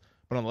Cowboys.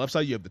 But on the left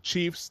side, you have the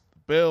Chiefs, the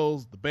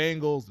Bills, the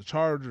Bengals, the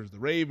Chargers, the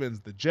Ravens,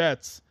 the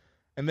Jets.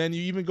 And then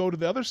you even go to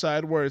the other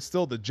side where it's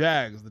still the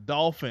Jags, the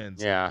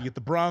Dolphins. Yeah. You get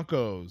the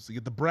Broncos, you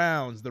get the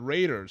Browns, the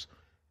Raiders.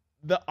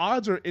 The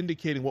odds are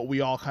indicating what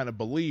we all kind of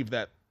believe,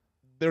 that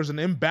there's an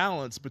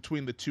imbalance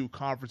between the two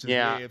conferences, the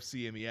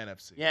AFC and the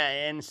NFC. Yeah,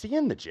 and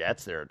seeing the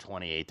Jets there at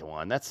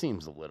 28-1, that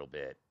seems a little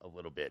bit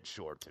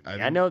short to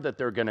me. I know that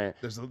they're gonna.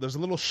 There's a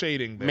little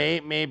shading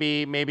there.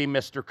 Maybe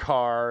Mr.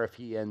 Carr, if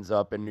he ends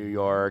up in New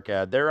York,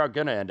 they're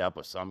gonna end up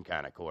with some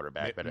kind of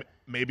quarterback, but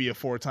maybe a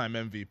 4-time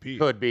MVP.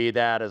 Could be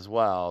that as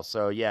well.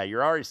 So yeah,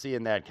 you're already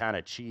seeing that kind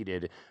of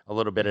cheated a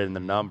little bit in the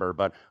number.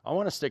 But I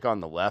want to stick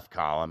on the left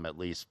column at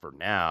least for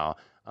now.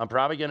 I'm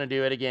probably going to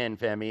do it again,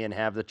 Femi, and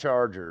have the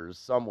Chargers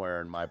somewhere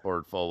in my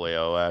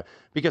portfolio.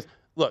 Because,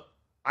 look,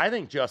 I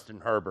think Justin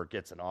Herbert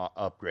gets an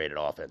upgraded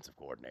offensive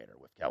coordinator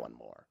with Kellen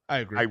Moore. I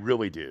agree. I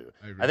really do.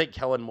 I think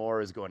Kellen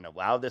Moore is going to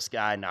allow this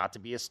guy not to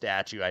be a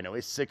statue. I know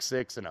he's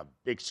 6'6" and a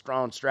big,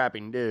 strong,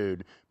 strapping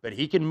dude, but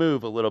he can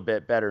move a little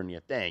bit better than you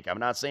think. I'm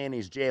not saying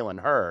he's Jalen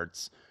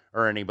Hurts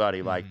or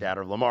anybody like that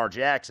or Lamar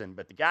Jackson,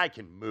 but the guy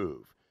can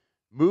move.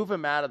 Move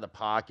him out of the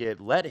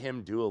pocket. Let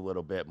him do a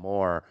little bit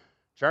more.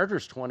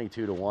 Chargers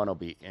 22-1 will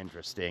be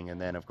interesting.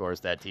 And then, of course,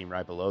 that team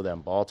right below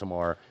them,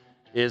 Baltimore.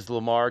 Is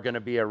Lamar going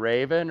to be a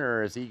Raven,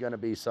 or is he going to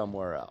be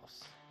somewhere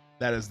else?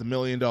 That is the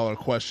million-dollar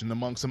question,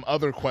 among some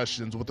other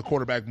questions with the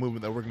quarterback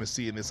movement that we're going to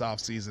see in this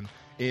offseason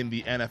in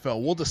the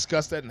NFL. We'll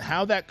discuss that and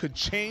how that could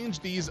change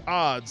these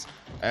odds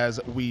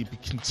as we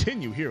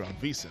continue here on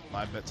VSiN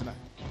Live Bet Tonight.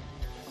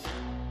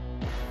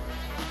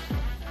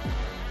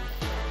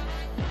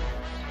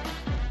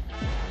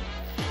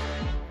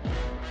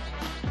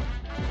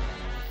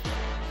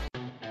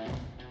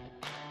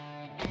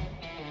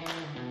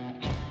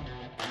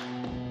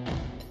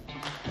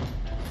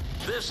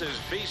 This is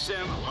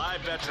VSiN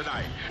Live Bet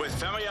Tonight with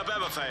Femi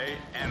Abebefe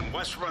and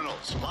Wes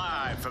Reynolds,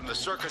 live from the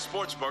Circa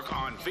Sportsbook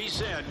on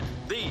VSiN,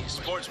 the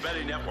sports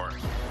betting network.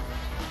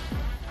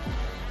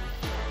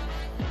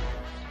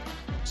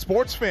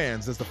 Sports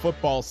fans, as the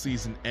football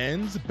season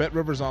ends,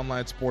 BetRivers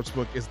Online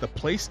Sportsbook is the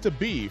place to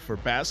be for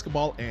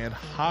basketball and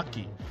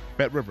hockey.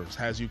 BetRivers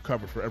has you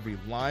covered for every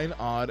line,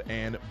 odd,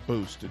 and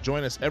boost.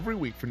 Join us every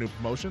week for new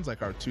promotions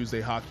like our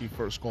Tuesday Hockey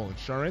First Goal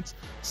Insurance,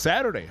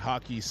 Saturday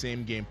Hockey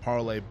Same Game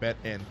Parlay Bet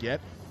and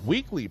Get,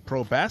 weekly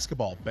pro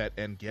basketball Bet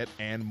and Get,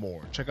 and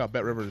more. Check out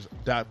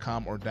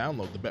BetRivers.com or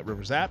download the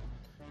BetRivers app.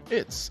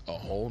 It's a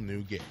whole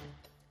new game.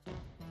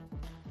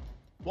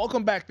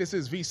 Welcome back. This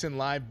is VSiN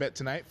Live Bet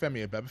Tonight.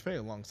 Femi Abebefe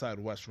alongside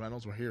Wes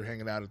Reynolds. We're here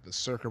hanging out at the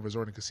Circa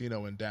Resort and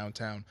Casino in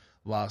downtown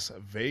Las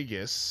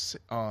Vegas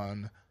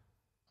on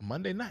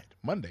Monday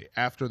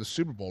after the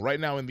Super Bowl. Right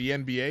now in the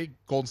NBA,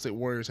 Golden State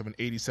Warriors have an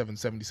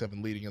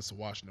 87-77 lead against the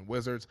Washington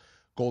Wizards.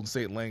 Golden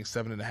State laying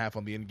 7.5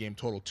 on the in-game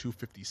total,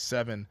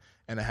 257.5.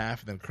 And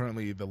then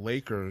currently the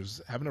Lakers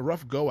having a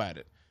rough go at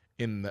it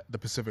in the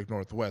Pacific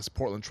Northwest.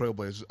 Portland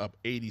Trailblazers up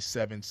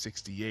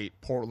 87-68.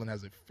 Portland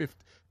has a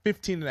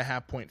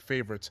 15.5-point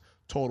favorites,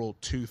 total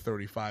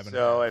 235.5.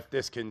 So if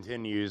this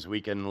continues,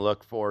 we can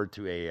look forward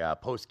to a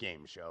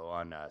post-game show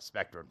on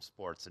Spectrum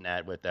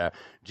Sportsnet with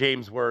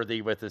James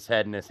Worthy with his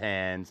head in his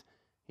hands.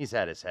 He's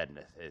had his head in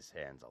his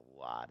hands a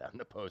lot on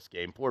the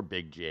post-game. Poor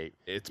Big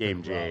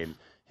James.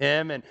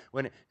 Him and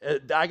when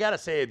I gotta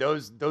say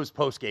those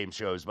post game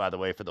shows, by the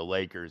way, for the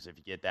Lakers, if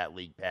you get that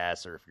league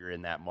pass or if you're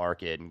in that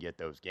market and get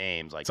those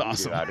games like we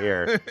do out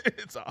here,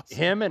 it's awesome.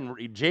 Him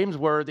and James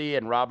Worthy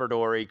and Robert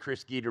Horry,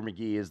 Chris Geeter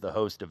McGee is the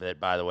host of it,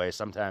 by the way.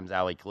 Sometimes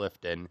Allie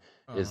Clifton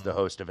is the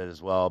host of it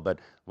as well. But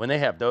when they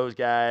have those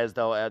guys,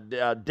 though,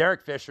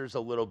 Derek Fisher's a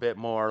little bit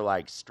more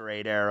like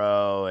straight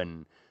arrow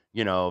and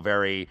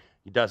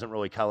he doesn't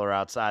really color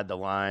outside the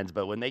lines.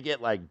 But when they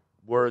get like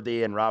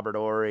Worthy and Robert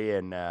Horry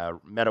and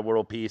Meta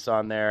World Peace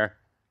on there,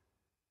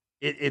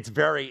 it's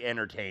very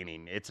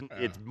entertaining. It's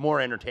more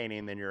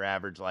entertaining than your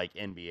average like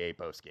NBA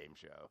post-game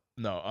show.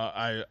 No,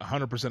 I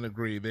 100%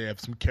 agree. They have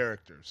some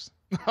characters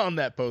on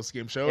that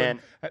post-game show, and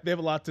they have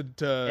a lot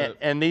to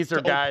and these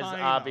are guys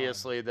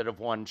obviously that have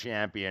won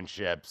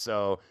championships.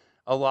 So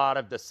a lot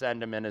of the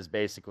sentiment is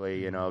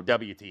basically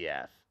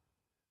WTF,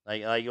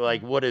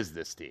 like what is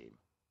this team?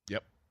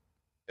 Yep.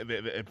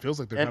 It feels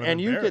like they're kind of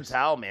and you could embarrassed.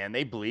 tell, man,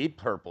 they bleed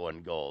purple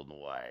and gold and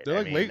white.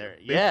 They're like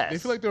they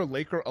feel like they're a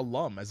Laker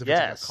alum, as if it's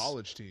like a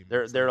college team.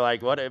 They're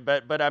like what?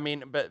 But I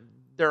mean, but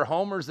they're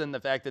homers in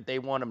the fact that they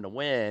want them to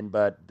win,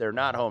 but they're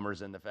not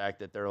homers in the fact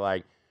that they're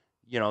like,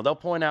 they'll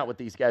point out what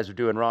these guys are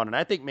doing wrong, and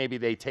I think maybe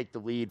they take the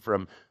lead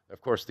from,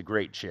 of course, the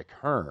great Chick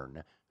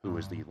Hearn, who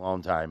was the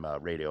longtime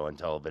radio and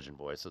television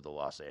voice of the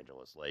Los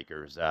Angeles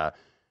Lakers.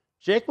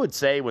 Chick would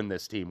say when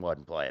this team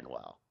wasn't playing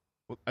well.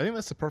 I think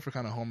that's the perfect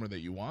kind of homer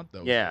that you want,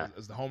 though. Yeah,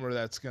 as the homer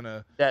that's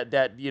gonna that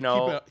keep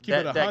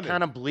it that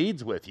kind of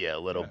bleeds with you a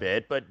little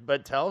bit,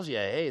 but tells you,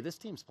 hey, this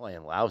team's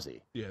playing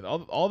lousy. Yeah,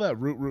 all that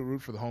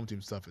root for the home team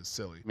stuff is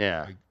silly.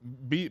 Yeah, like,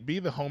 be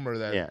the homer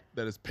that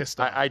is pissed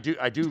off. I do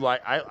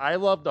like I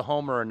love the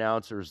homer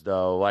announcers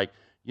though. Like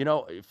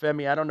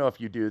Femi, I don't know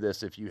if you do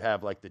this if you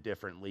have like the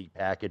different league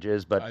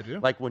packages, but I do.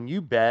 Like when you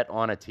bet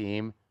on a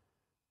team,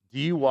 do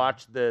you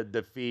watch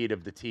the feed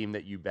of the team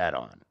that you bet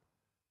on?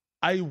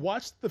 I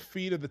watched the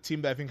feed of the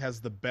team that I think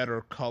has the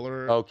better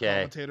color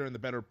commentator and the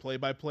better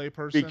play-by-play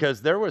person.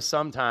 Because there was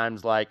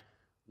sometimes like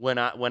when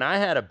I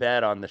had a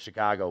bet on the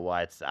Chicago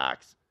White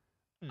Sox,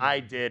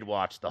 I did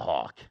watch the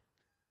Hawk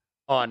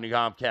on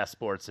Comcast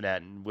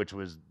Sportsnet, which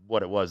was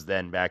what it was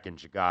then back in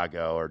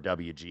Chicago, or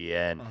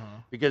WGN,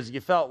 because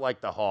you felt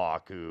like the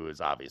Hawk, who is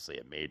obviously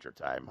a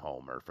major-time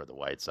homer for the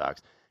White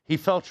Sox, he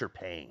felt your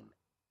pain.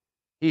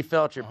 He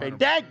felt your pain.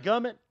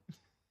 Dadgummit!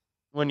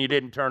 When you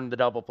didn't turn the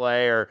double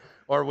play, or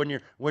when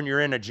you're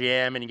in a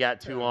jam and you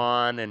got two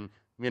on, and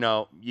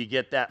you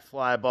get that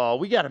fly ball.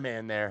 We got a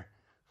man there.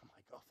 I'm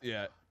like, oh,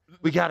 yeah,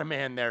 we got a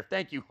man there.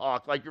 Thank you,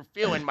 Hawk. Like you're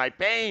feeling my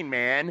pain,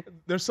 man.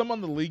 There's some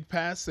on the league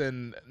pass,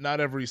 and not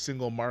every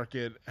single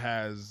market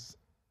has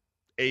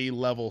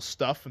A-level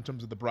stuff in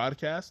terms of the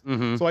broadcast.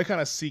 So I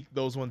kind of seek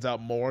those ones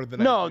out more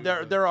than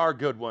there are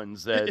good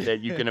ones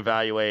that you can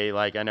evaluate.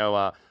 Like I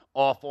know.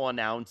 Awful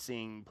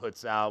Announcing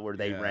puts out where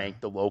they rank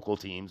the local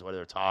teams,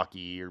 whether it's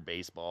hockey or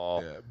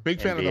baseball. Yeah.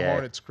 Big fan NBA. of the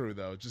Hornets crew,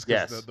 though, just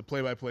because the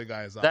play-by-play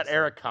guy is awesome. That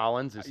Eric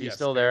Collins, is he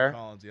still there? Eric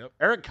Collins, yep.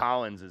 Eric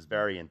Collins is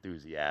very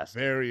enthusiastic.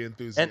 Very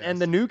enthusiastic.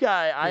 And the new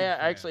guy, I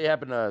actually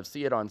happened to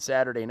see it on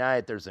Saturday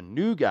night. There's a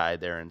new guy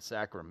there in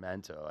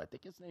Sacramento. I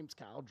think his name's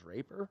Kyle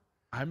Draper.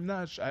 I'm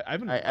not sure. I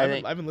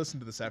haven't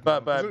listened to the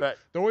Sacramento. But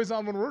they're always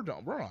on when we're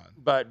on.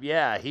 But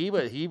yeah, he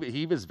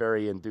was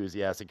very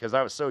enthusiastic because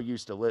I was so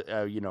used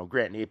to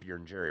Grant Napier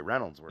and Jerry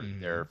Reynolds were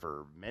there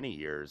for many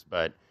years.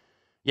 But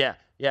yeah,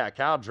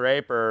 Kyle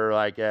Draper,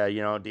 like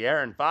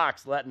De'Aaron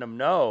Fox letting him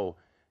know,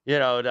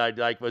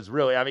 was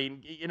really. I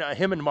mean,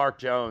 him and Mark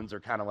Jones are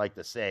kind of like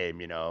the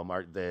same.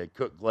 Mark the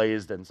cooked,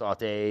 glazed, and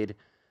sautéed.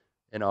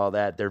 And all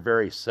that, they're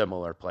very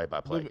similar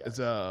play-by-play guys.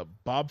 It's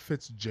Bob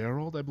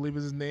Fitzgerald, I believe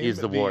is his name. He's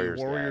the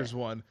Warriors guy.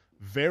 One,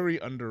 very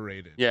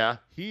underrated. Yeah,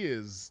 he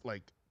is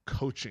like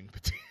coaching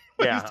the team.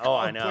 Yeah,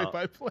 I know.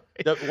 Play-by-play.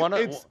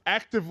 It's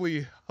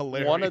actively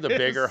hilarious. One of the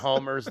bigger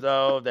homers,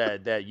 though,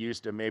 that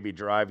used to maybe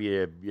drive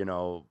you,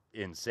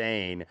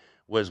 insane,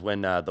 was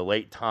when the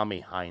late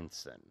Tommy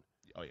Heinsohn.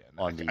 Oh yeah,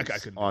 on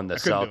the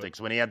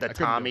Celtics when he had the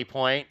Tommy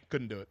point.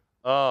 Couldn't do it.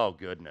 Oh,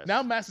 goodness.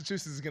 Now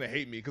Massachusetts is going to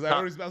hate me because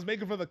I was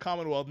making for the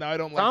Commonwealth. Now I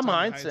don't like Tom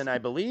Heinsohn, I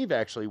believe,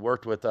 actually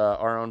worked with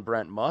our own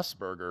Brent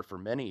Musburger for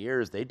many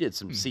years. They did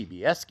some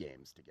CBS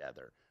games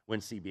together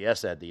when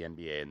CBS had the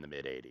NBA in the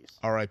mid-'80s.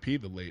 R.I.P.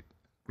 the late,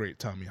 great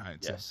Tommy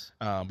Heinsohn. Yes.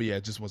 But yeah,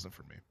 it just wasn't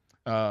for me.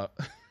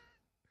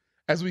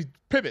 As we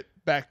pivot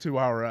back to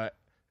our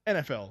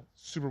NFL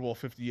Super Bowl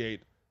 58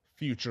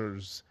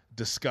 futures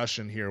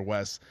discussion here,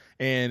 Wes,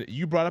 and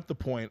you brought up the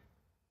point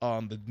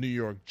on the New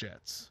York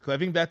Jets, because I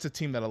think that's a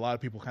team that a lot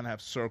of people kind of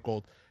have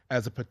circled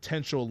as a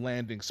potential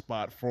landing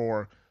spot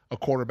for a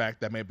quarterback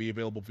that may be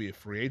available via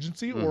free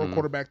agency or a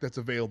quarterback that's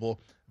available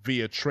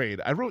via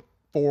trade. I wrote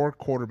 4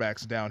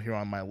 quarterbacks down here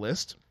on my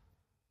list.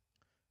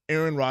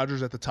 Aaron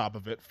Rodgers at the top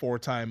of it,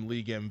 4-time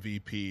league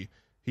MVP.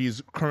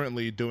 He's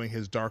currently doing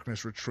his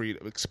darkness retreat,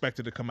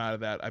 expected to come out of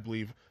that, I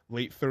believe,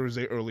 late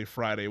Thursday, early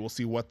Friday. We'll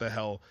see what the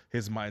hell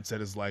his mindset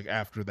is like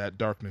after that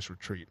darkness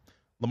retreat.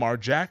 Lamar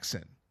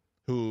Jackson,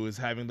 who is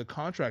having the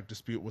contract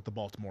dispute with the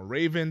Baltimore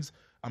Ravens.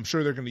 I'm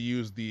sure they're going to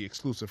use the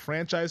exclusive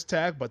franchise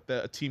tag, but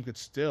the team could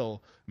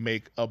still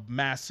make a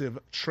massive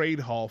trade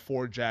haul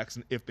for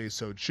Jackson if they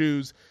so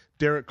choose.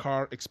 Derek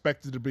Carr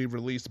expected to be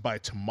released by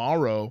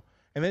tomorrow.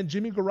 And then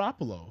Jimmy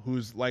Garoppolo,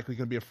 who's likely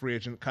going to be a free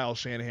agent. Kyle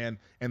Shanahan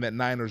and that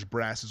Niners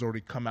brass has already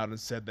come out and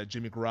said that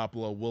Jimmy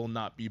Garoppolo will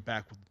not be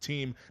back with the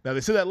team. Now,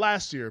 they said that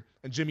last year,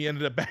 and Jimmy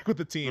ended up back with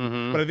the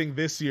team. But I think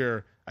this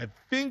year, I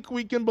think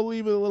we can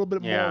believe it a little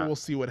bit more. We'll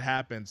see what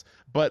happens.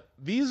 But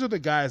these are the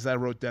guys I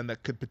wrote down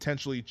that could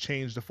potentially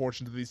change the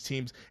fortunes of these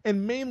teams,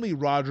 and mainly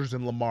Rodgers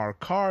and Lamar.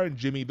 Carr and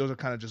Jimmy, those are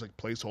kind of just like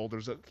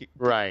placeholders.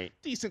 Right.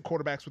 Decent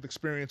quarterbacks with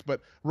experience,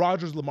 but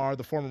Rodgers, Lamar,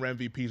 the former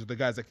MVPs, are the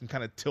guys that can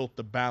kind of tilt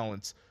the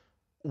balance.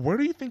 Where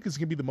do you think is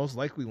going to be the most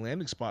likely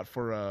landing spot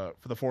for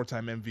the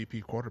four-time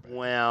MVP quarterback?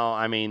 Well,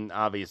 I mean,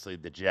 obviously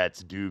the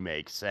Jets do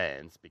make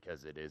sense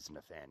because it is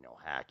Nathaniel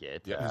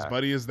Hackett. Yeah, his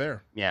buddy is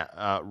there.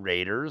 Yeah,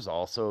 Raiders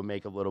also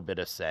make a little bit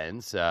of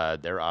sense.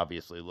 They're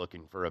obviously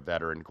looking for a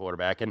veteran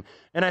quarterback, and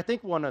I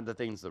think one of the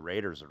things the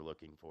Raiders are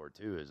looking for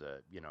too is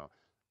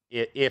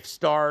if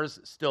stars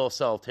still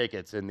sell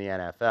tickets in the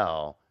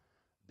NFL,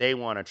 they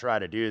want to try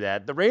to do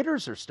that. The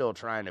Raiders are still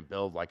trying to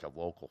build like a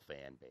local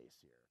fan base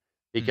here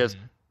because.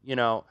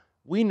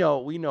 We know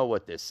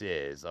what this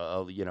is.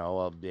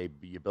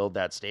 You build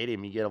that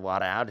stadium, you get a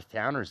lot of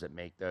out-of-towners that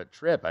make the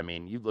trip. I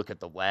mean, you look at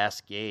the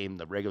last game,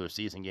 the regular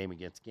season game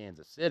against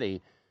Kansas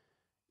City,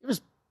 it was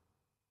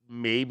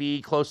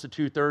maybe close to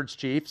 2/3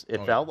 Chiefs.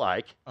 It felt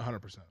like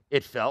 100%.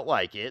 It felt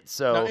like it.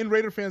 So now, in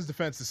Raider fans'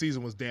 defense, the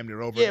season was damn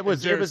near over. Yeah, it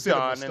was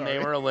done, and they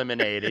were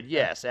eliminated.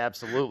 Yes,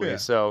 absolutely. Yeah.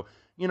 So.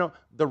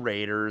 The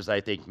Raiders, I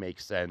think, make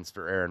sense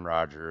for Aaron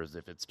Rodgers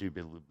if it's to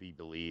be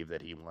believed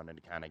that he wanted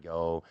to kind of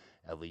go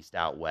at least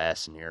out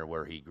west near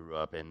where he grew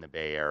up in the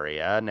Bay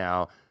Area.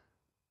 Now,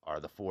 are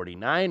the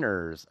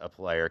 49ers a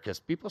player? Because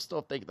people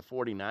still think the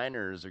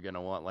 49ers are going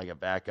to want like a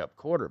backup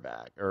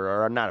quarterback,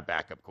 or not a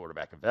backup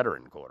quarterback, a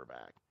veteran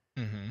quarterback.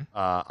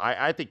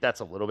 I think that's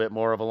a little bit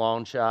more of a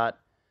long shot,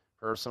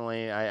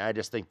 personally. I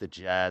just think the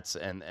Jets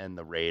and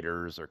the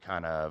Raiders are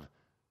kind of –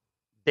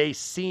 they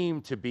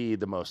seem to be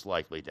the most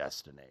likely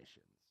destinations.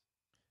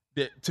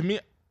 To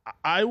me,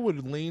 I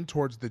would lean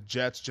towards the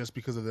Jets just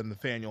because of the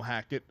Nathaniel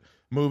Hackett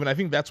move, and I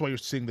think that's why you're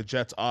seeing the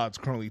Jets odds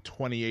currently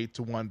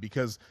 28-1,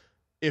 because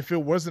if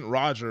it wasn't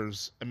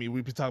Rodgers, I mean,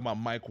 we'd be talking about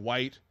Mike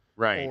White.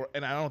 Right.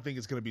 And I don't think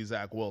it's going to be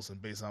Zach Wilson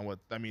based on what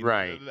 – I mean,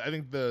 right. I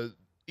think the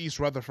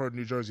East Rutherford,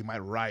 New Jersey might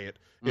riot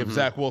if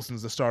Zach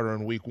Wilson's the starter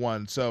in week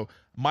 1. So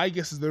my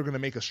guess is they're going to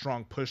make a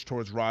strong push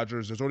towards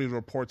Rodgers. There's already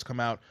reports come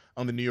out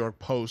on the New York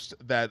Post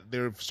that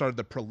they've started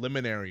the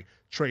preliminary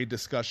trade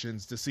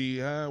discussions to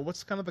see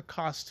what's kind of the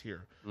cost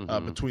here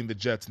between the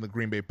Jets and the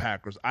Green Bay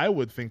Packers. I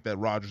would think that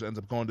Rodgers ends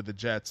up going to the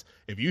Jets.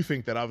 If you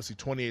think that obviously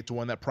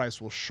 28-1, that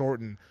price will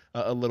shorten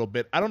a little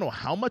bit. I don't know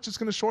how much it's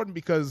going to shorten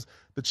because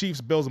the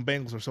Chiefs, Bills, and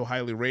Bengals are so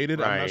highly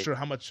rated. Right. I'm not sure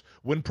how much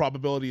win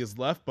probability is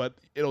left, but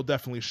it'll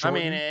definitely shorten.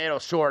 I mean, it'll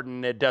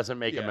shorten. It doesn't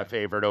make them a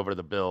favorite over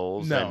the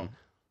Bills. No.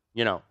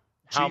 And,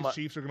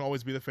 Chiefs are going to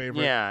always be the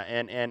favorite. Yeah,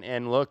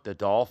 and look, the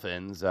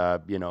Dolphins,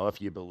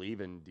 if you believe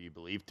do you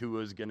believe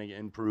Tua's going to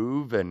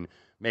improve and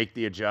make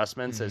the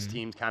adjustments as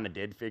teams kind of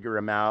did figure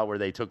him out where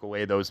they took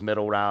away those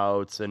middle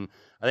routes? And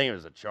I think it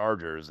was the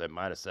Chargers that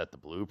might have set the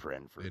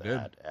blueprint for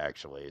that,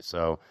 actually.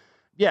 So,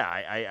 yeah,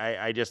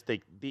 I just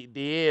think the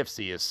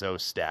AFC is so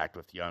stacked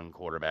with young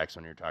quarterbacks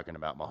when you're talking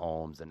about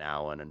Mahomes and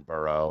Allen and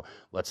Burrow.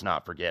 Let's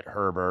not forget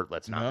Herbert.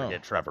 Let's not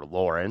forget Trevor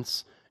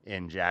Lawrence.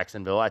 In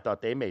Jacksonville, I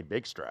thought they made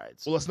big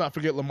strides. Well, let's not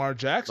forget Lamar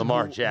Jackson, who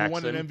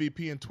won an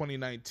MVP in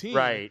 2019.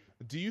 Right.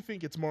 Do you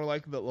think it's more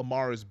likely that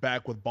Lamar is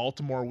back with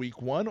Baltimore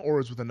week 1 or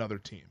is with another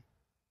team?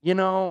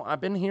 I've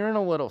been hearing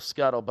a little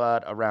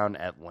scuttlebutt around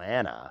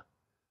Atlanta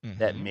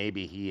that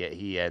maybe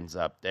he ends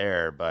up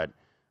there, but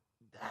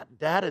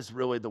that is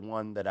really the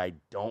one that I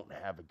don't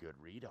have a good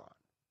read on.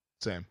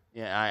 Same.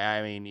 Yeah,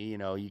 I mean,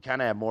 you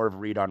kind of have more of a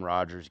read on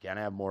Rodgers. You kind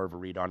of have more of a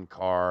read on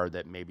Carr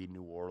that maybe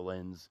New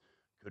Orleans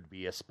could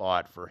be a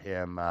spot for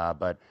him.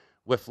 But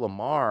with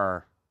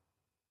Lamar,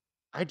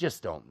 I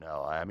just don't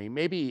know. I mean,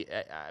 maybe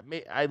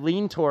I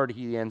lean toward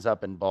he ends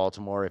up in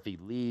Baltimore. If he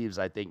leaves,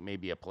 I think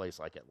maybe a place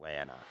like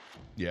Atlanta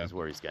is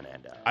where he's going to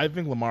end up. I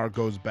think Lamar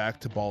goes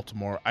back to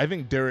Baltimore. I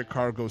think Derek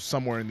Carr goes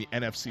somewhere in the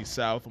NFC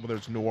South, whether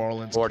it's New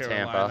Orleans, or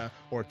Carolina,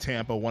 or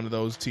Tampa, one of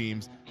those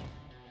teams.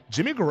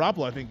 Jimmy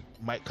Garoppolo, I think,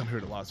 might come here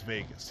to Las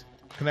Vegas.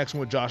 Connection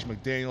with Josh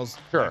McDaniels,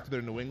 back to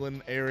their New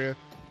England area.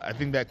 I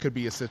think that could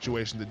be a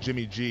situation that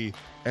Jimmy G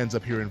ends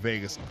up here in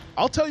Vegas.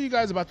 I'll tell you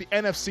guys about the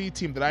NFC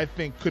team that I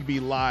think could be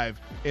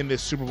live in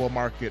this Super Bowl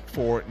market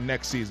for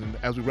next season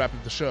as we wrap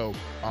up the show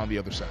on the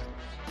other side.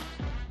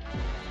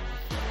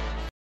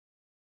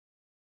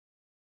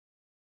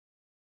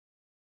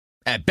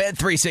 At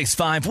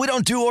Bet365, we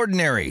don't do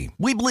ordinary.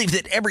 We believe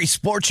that every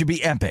sport should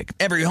be epic.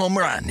 Every home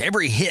run,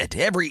 every hit,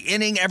 every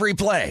inning, every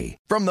play.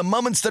 From the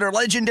moments that are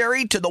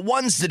legendary to the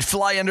ones that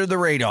fly under the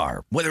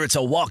radar. Whether it's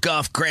a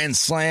walk-off grand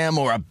slam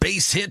or a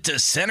base hit to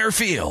center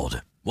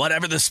field.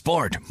 Whatever the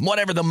sport,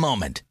 whatever the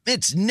moment,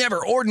 it's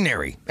never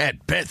ordinary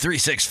at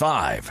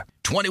Bet365.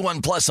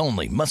 21 plus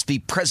only. Must be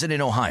present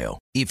in Ohio.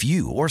 If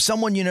you or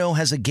someone you know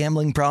has a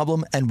gambling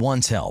problem and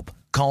wants help,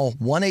 call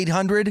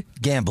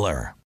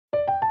 1-800-GAMBLER.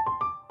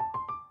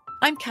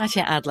 I'm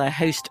Katya Adler,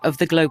 host of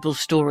The Global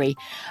Story.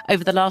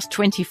 Over the last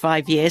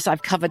 25 years,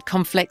 I've covered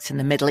conflicts in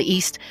the Middle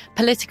East,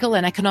 political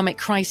and economic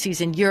crises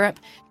in Europe,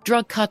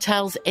 drug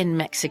cartels in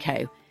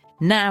Mexico.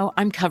 Now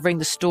I'm covering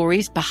the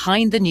stories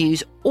behind the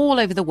news all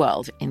over the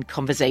world in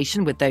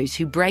conversation with those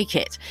who break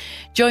it.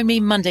 Join me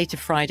Monday to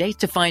Friday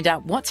to find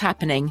out what's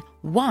happening,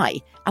 why,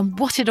 and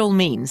what it all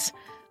means.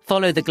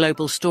 Follow The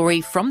Global Story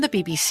from the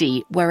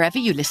BBC wherever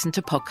you listen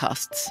to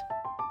podcasts.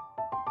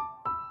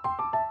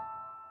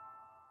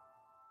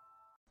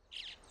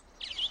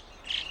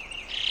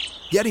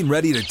 Getting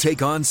ready to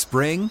take on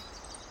spring?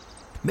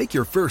 Make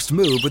your first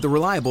move with the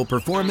reliable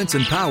performance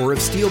and power of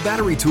Steel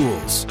battery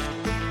tools.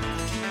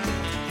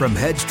 From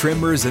hedge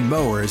trimmers and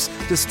mowers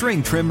to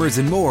string trimmers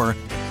and more,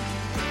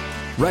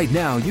 right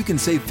now you can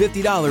save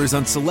 $50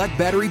 on select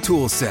battery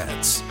tool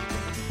sets.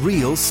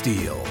 Real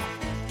Steel.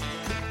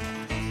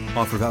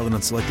 Offer valid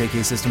on select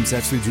AK system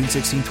sets through June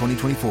 16,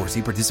 2024.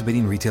 See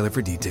participating retailer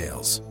for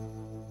details.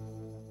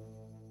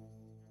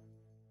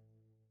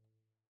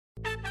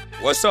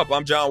 What's up?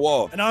 I'm John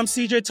Wall. And I'm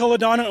CJ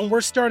Toledano, and we're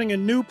starting a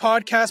new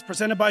podcast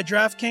presented by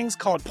DraftKings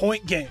called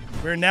Point Game.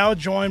 We're now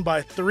joined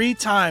by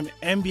three-time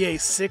NBA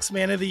Sixth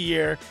Man of the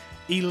Year,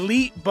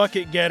 elite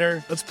bucket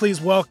getter. Let's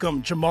please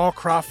welcome Jamal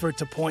Crawford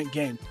to Point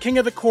Game. King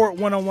of the Court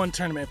one-on-one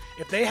tournament.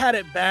 If they had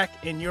it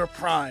back in your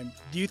prime,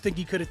 do you think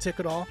you could have took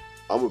it all?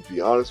 I'm going to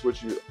be honest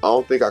with you. I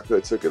don't think I could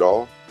have took it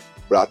all,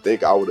 but I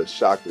think I would have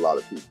shocked a lot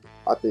of people.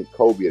 I think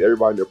Kobe and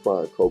everybody in their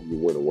prime, Kobe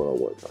would win a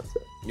one-on-one contest.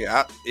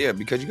 Yeah,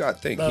 because you got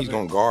to think, he's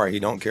going to guard. He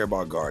don't care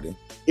about guarding.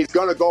 He's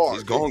going to guard.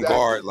 He's going to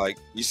guard. Like,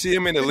 you see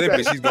him in the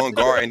Olympics, he's going to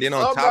guard. And then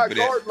on top of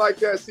that. I'm not like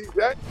that, see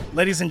that?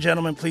 Ladies and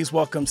gentlemen, please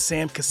welcome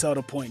Sam Cassell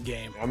to Point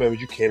Game. I remember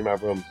you came to my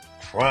room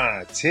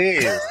crying,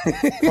 tears,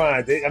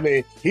 crying. I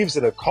mean, he was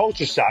in a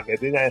culture shock. And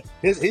then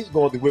he's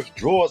going through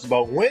withdrawals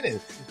about winning.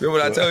 Remember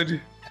what I told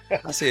you?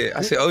 I said,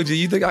 OG,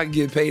 you think I can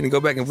get paid and go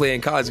back and play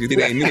in college because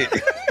it ain't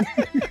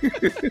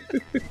it?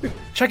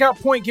 Check out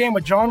Point Game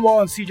with John Wall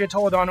and CJ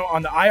Toledano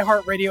on the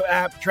iHeartRadio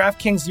app,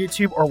 DraftKings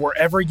YouTube, or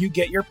wherever you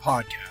get your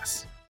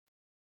podcasts.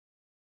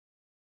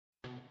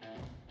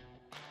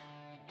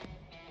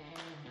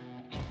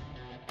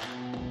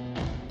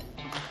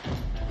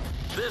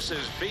 This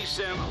is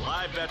VSiN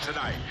Live Bet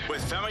Tonight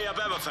with Femi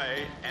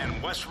Abebefe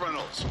and Wes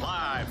Reynolds,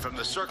 live from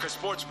the Circa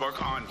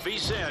Sportsbook on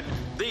VSiN,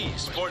 the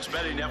sports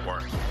betting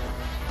network.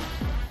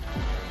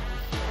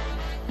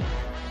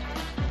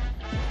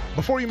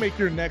 Before you make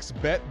your next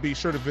bet, be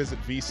sure to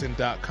visit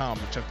vsin.com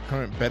to check the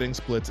current betting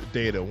splits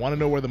data. Want to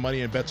know where the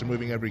money and bets are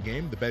moving every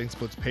game? The betting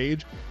splits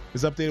page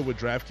is updated with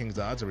DraftKings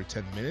odds every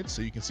 10 minutes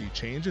so you can see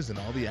changes in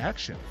all the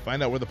action.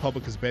 Find out where the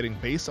public is betting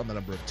based on the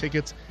number of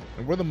tickets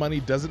and where the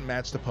money doesn't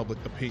match the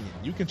public opinion.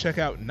 You can check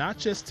out not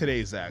just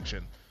today's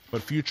action,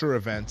 but future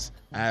events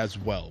as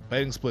well.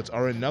 Betting splits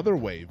are another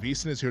way.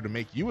 VSiN is here to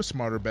make you a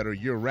smarter, better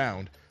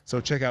year-round.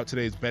 So check out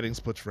today's betting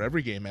splits for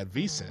every game at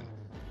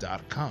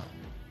vsin.com.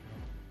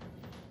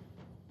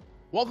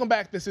 Welcome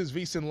back. This is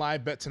VSiN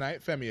Live Bet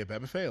Tonight. Femi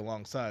Abebefe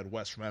alongside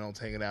Wes Reynolds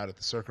hanging out at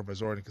the Circa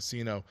Resort and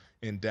Casino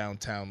in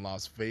downtown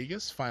Las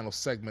Vegas. Final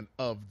segment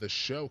of the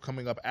show.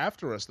 Coming up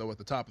after us, though, at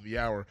the top of the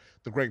hour,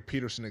 the Greg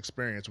Peterson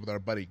Experience with our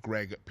buddy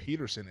Greg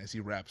Peterson as he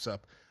wraps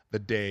up the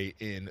day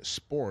in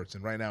sports.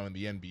 And right now in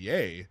the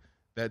NBA,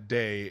 that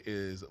day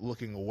is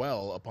looking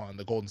well upon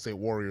the Golden State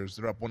Warriors.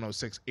 They're up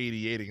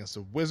 106-88 against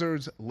the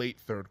Wizards late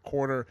third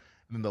quarter.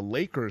 And then the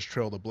Lakers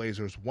trail the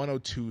Blazers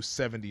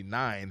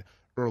 102-79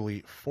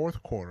 early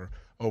fourth quarter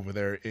over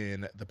there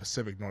in the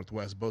Pacific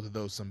Northwest. Both of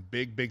those some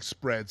big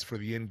spreads for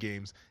the end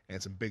games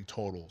and some big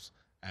totals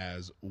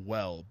as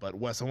well. But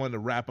Wes, I wanted to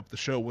wrap up the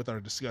show with our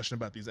discussion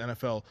about these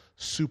NFL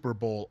Super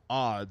Bowl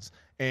odds.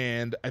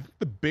 And I think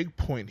the big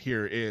point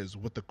here is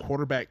with the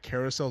quarterback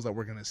carousels that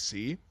we're going to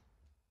see,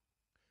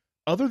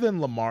 other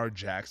than Lamar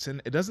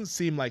Jackson, it doesn't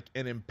seem like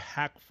an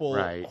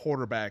impactful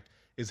quarterback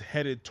is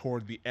headed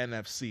toward the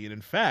NFC. And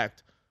in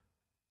fact,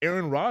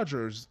 Aaron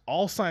Rodgers,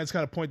 all signs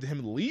kind of point to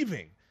him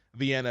leaving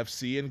the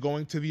NFC and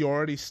going to the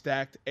already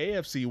stacked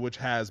AFC, which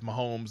has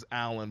Mahomes,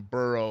 Allen,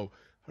 Burrow,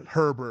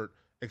 Herbert,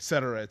 et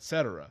cetera, et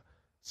cetera.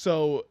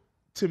 So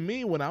to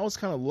me, when I was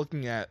kind of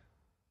looking at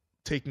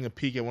taking a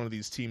peek at one of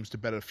these teams to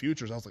bet a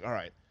futures, I was like, all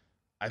right,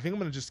 I think I'm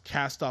going to just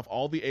cast off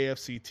all the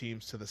AFC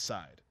teams to the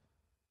side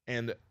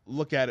and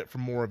look at it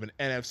from more of an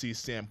NFC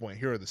standpoint.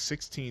 Here are the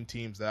 16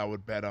 teams that I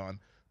would bet on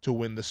to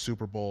win the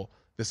Super Bowl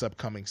this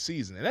upcoming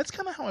season. And that's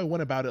kind of how I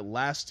went about it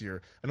last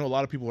year. I know a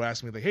lot of people were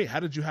asking me, like, hey,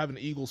 how did you have an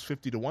Eagles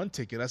 50-1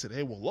 ticket? I said,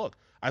 hey, well, look,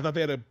 I thought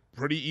they had a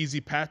pretty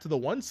easy path to the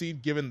 1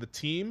 seed given the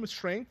team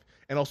strength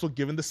and also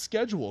given the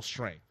schedule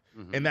strength.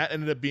 Mm-hmm. And that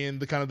ended up being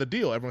the kind of the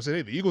deal. Everyone said,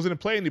 hey, the Eagles didn't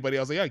play anybody.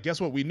 I was like, yeah,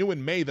 guess what? We knew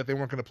in May that they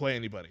weren't going to play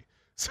anybody.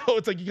 So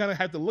it's like you kind of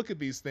have to look at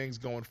these things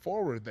going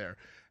forward there.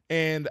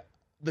 And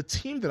the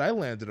team that I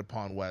landed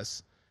upon,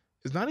 Wes,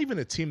 is not even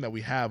a team that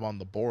we have on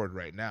the board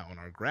right now in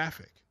our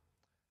graphic.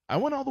 I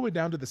went all the way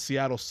down to the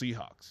Seattle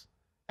Seahawks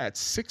at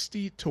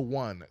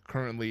 60-1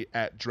 currently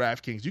at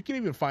DraftKings. You can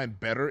even find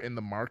better in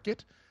the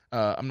market.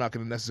 I'm not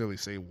going to necessarily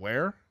say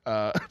where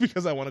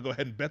because I want to go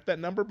ahead and bet that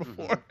number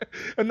before.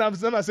 And I'm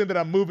not saying that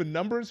I'm moving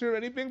numbers here or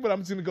anything, but I'm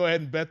just going to go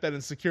ahead and bet that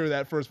and secure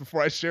that first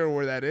before I share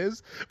where that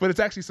is. But it's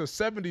actually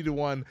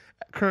 70-1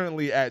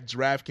 currently at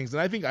DraftKings.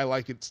 And I think I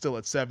like it still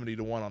at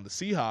 70-1 on the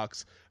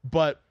Seahawks.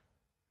 But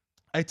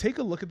I take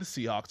a look at the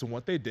Seahawks and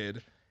what they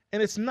did,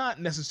 and it's not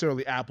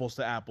necessarily apples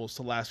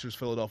to last year's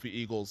Philadelphia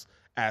Eagles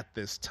at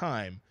this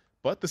time.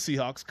 But the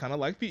Seahawks, kind of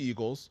like the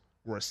Eagles,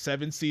 were a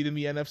 7 seed in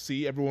the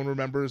NFC. Everyone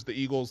remembers the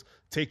Eagles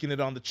taking it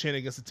on the chin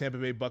against the Tampa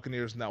Bay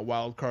Buccaneers in that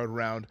wild card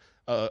round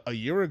a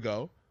year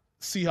ago.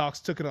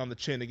 Seahawks took it on the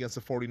chin against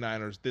the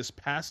 49ers this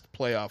past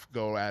playoff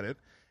go at it.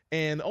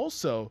 And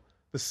also,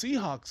 the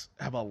Seahawks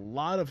have a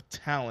lot of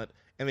talent,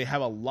 and they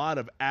have a lot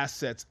of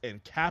assets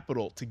and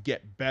capital to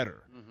get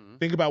better.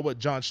 Think about what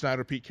John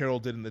Schneider, Pete Carroll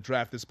did in the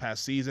draft this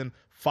past season.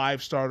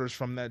 5 starters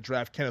from that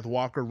draft. Kenneth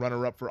Walker,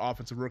 runner-up for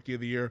Offensive Rookie of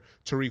the Year.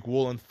 Tariq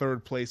Woolen,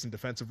 3rd place in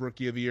Defensive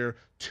Rookie of the Year.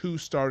 2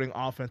 starting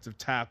offensive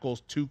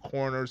tackles, 2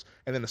 corners,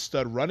 and then a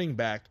stud running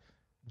back.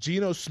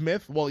 Geno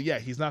Smith, well, yeah,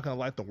 he's not going to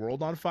light the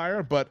world on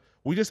fire, but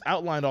we just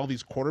outlined all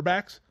these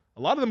quarterbacks.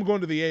 A lot of them are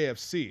going to the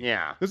AFC.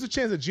 Yeah. There's a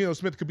chance that Geno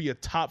Smith could be a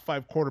top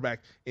 5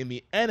 quarterback in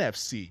the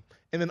NFC.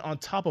 And then on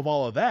top of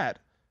all of that,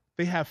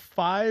 they have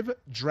 5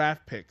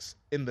 draft picks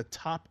in the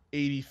top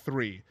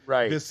 83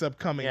 this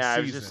upcoming season. Yeah, I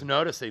was just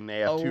noticing they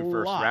have 2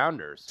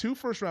 first-rounders. 2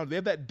 first-rounders. They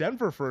have that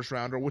Denver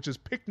first-rounder, which is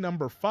pick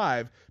number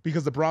 5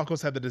 because the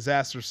Broncos had the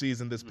disaster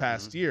season this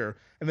past year.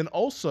 And then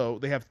also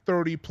they have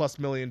 $30+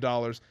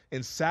 million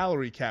in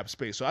salary cap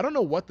space. So I don't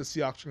know what the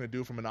Seahawks are going to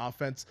do from an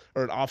offense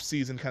or an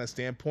off-season kind of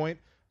standpoint,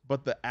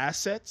 but the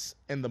assets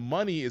and the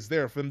money is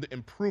there for them to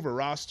improve a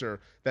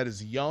roster that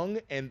is young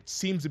and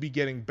seems to be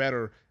getting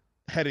better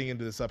heading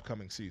into this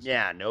upcoming season.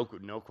 Yeah, no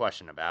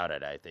question about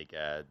it. I think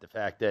the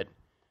fact that,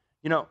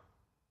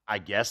 I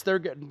guess they're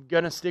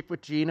going to stick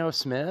with Geno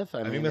Smith.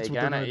 I mean, think that's what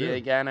they're going to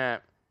do. I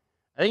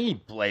think he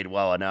played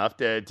well enough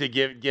to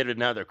get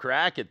another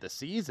crack at the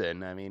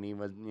season. I mean, he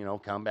was,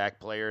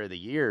 comeback player of the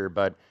year,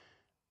 but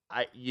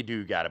you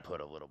do got to put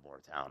a little more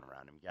talent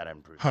around him. You got to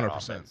improve the 100%.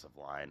 offensive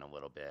line a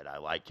little bit. I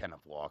like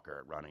Kenneth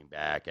Walker at running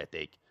back. I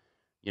think,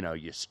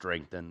 you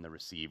strengthen the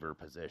receiver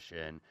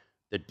position.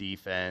 The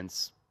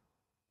defense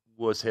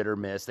was hit or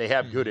miss. They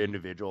have good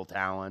individual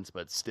talents,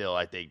 but still,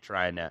 I think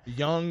trying to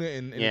young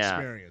and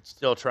inexperienced.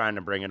 Still trying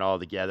to bring it all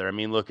together. I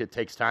mean, look, it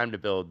takes time to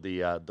build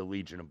the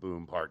Legion of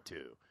Boom Part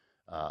 2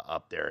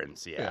 up there in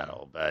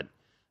Seattle, but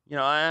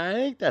I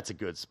think that's a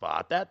good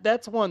spot.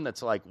 That's one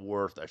that's like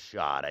worth a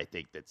shot. I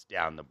think that's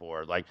down the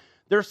board. Like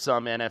there's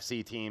some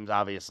NFC teams,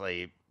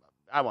 obviously.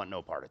 I want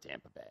no part of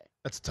Tampa Bay.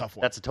 That's a tough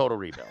one. That's a total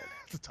rebuild.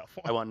 That's a tough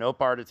one. I want no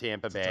part of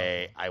Tampa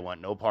Bay. I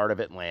want no part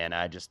of Atlanta.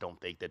 I just don't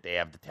think that they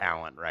have the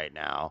talent right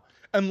now.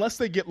 Unless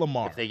they get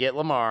Lamar. If they get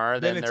Lamar,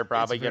 then they're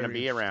probably going to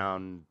be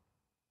around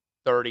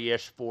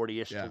 30-ish,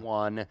 40-ish to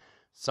 1,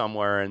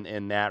 somewhere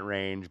in that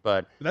range.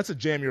 But that's a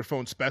jam your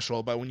phone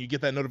special. But when you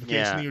get that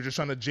notification, and you're just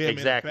trying to jam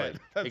in bed.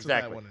 That's what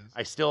that one is.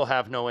 I still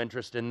have no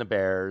interest in the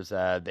Bears.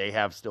 They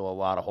have still a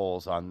lot of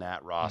holes on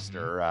that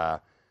roster.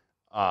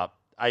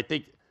 I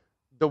think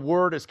the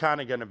word is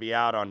kind of going to be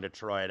out on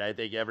Detroit. I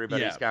think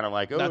everybody's kind of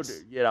like, I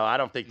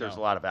don't think there's a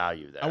lot of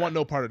value there. I want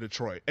no part of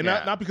Detroit. And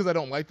not because I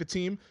don't like the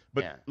team,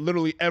 but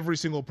literally every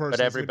single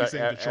person is going to be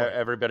saying Detroit.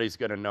 Everybody's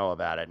going to know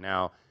about it.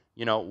 Now,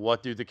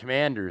 what do the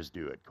Commanders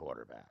do at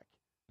quarterback?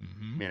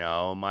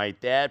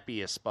 Might that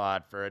be a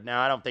spot for it?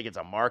 Now, I don't think it's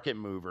a market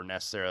mover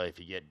necessarily if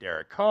you get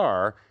Derek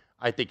Carr.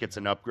 I think it's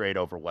an upgrade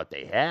over what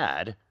they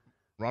had.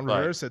 Ron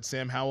Rivera said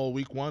Sam Howell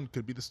week 1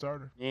 could be the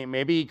starter.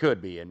 Maybe he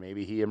could be, and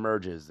maybe he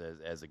emerges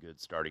as a good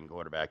starting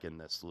quarterback in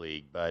this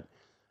league. But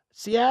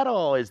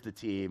Seattle is the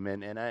team,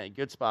 and a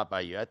good spot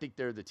by you. I think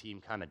they're the team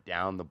kind of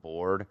down the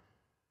board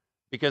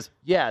because,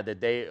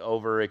 that they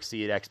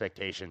over-exceed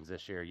expectations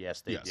this year.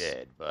 Yes, they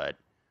did. But,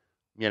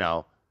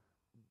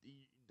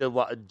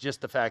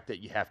 just the fact that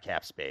you have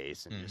cap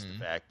space and just the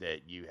fact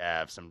that you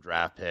have some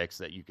draft picks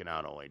that you can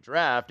not only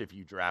draft if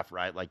you draft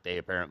right like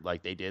they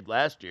did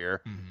last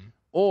year,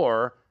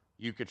 or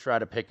you could try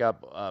to pick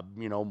up,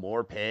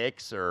 more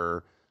picks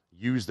or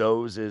use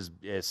those as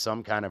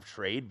some kind of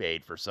trade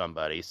bait for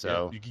somebody.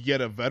 So you could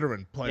get a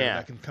veteran player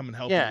that can come and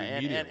help you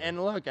immediately.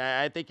 And look,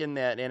 I think in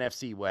that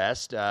NFC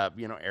West,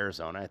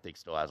 Arizona, I think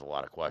still has a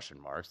lot of question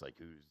marks. Like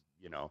who's,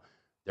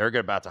 they're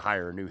about to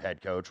hire a new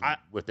head coach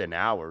within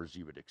hours,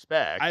 you would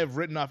expect. I have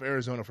written off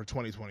Arizona for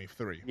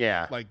 2023.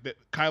 Yeah. Like,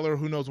 Kyler,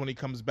 who knows when he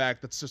comes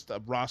back? That's just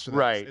a roster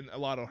that's in a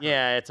lot of hurt.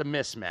 Yeah, it's a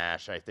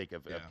mismatch, I think,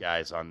 of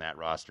guys on that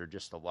roster.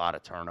 Just a lot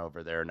of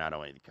turnover there, not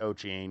only the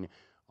coaching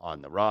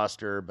on the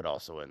roster, but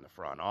also in the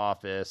front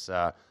office.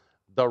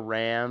 The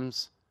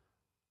Rams,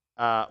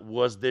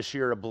 was this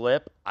year a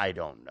blip? I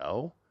don't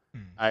know.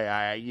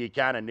 You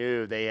kind of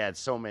knew they had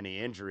so many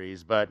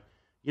injuries, but –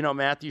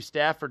 Matthew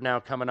Stafford now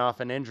coming off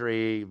an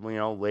injury,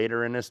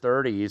 later in his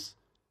 30s.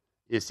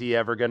 is he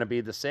ever going to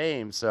be the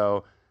same?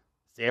 So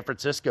San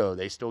Francisco,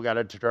 they still got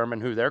to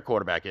determine who their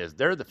quarterback is.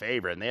 They're the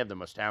favorite, and they have the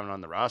most talent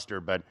on the roster,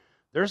 but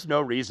there's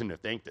no reason to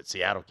think that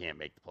Seattle can't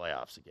make the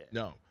playoffs again.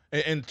 No.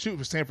 And two,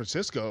 for San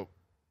Francisco,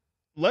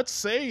 let's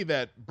say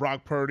that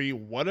Brock Purdy,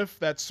 what if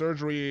that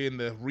surgery and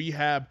the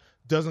rehab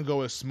doesn't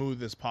go as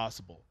smooth as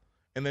possible?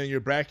 And then you're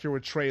back here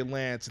with Trey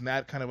Lance and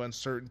that kind of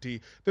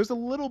uncertainty. There's a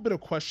little bit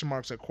of question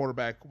marks at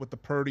quarterback with the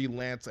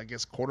Purdy-Lance, I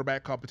guess,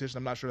 quarterback competition.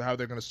 I'm not sure how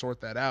they're going to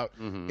sort that out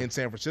in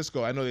San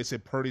Francisco. I know they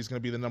said Purdy's going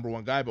to be the number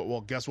one guy, but,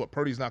 well, guess what?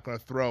 Purdy's not going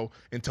to throw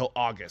until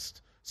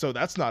August. So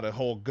that's not a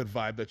whole good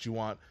vibe that you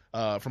want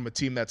from a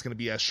team that's going to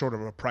be as short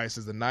of a price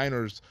as the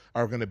Niners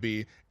are going to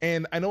be.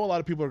 And I know a lot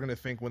of people are going to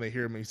think when they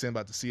hear me saying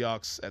about the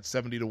Seahawks at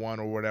 70-1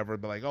 or whatever,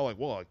 they're like, oh, like,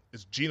 well,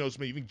 is Geno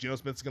Smith? You think Geno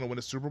Smith's going to win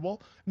a Super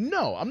Bowl?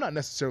 No, I'm not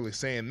necessarily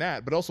saying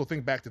that. But also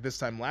think back to this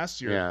time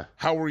last year. Yeah.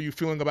 How were you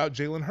feeling about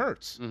Jalen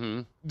Hurts?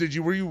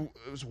 Were you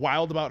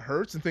wild about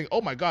Hurts and think,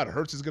 oh my God,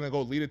 Hurts is going to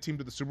go lead a team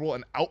to the Super Bowl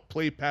and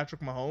outplay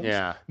Patrick Mahomes?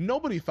 Yeah.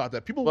 Nobody thought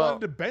that. People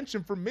wanted to bench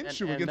him for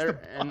Minshew against the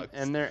Bucs.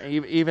 And they're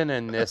even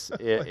in this,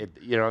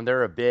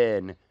 they're a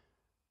bid.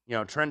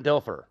 Trent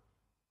Dilfer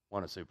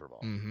won a Super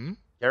Bowl.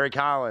 Gary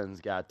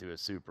Collins got to a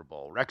Super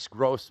Bowl. Rex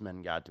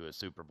Grossman got to a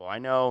Super Bowl. I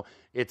know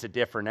it's a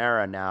different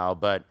era now,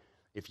 but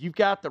if you've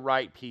got the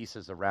right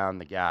pieces around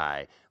the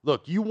guy,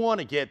 look, you want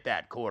to get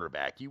that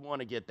quarterback. You want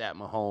to get that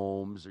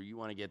Mahomes or you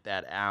want to get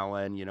that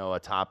Allen, a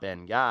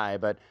top-end guy,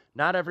 but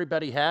not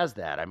everybody has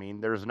that. I mean,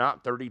 there's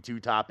not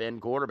 32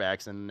 top-end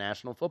quarterbacks in the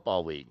National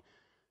Football League.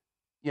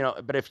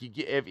 But if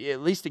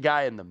at least a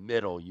guy in the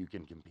middle, you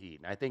can compete.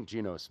 And I think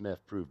Geno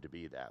Smith proved to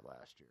be that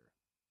last year.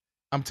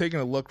 I'm taking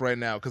a look right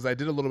now because I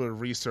did a little bit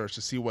of research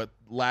to see what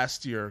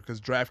last year,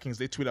 because DraftKings,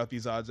 they tweet out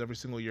these odds every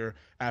single year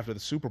after the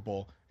Super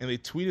Bowl, and they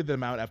tweeted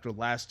them out after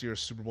last year's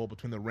Super Bowl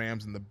between the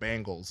Rams and the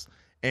Bengals.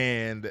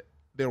 And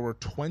there were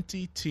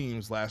 20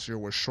 teams last year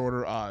with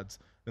shorter odds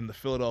than the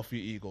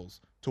Philadelphia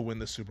Eagles to win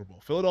the Super Bowl.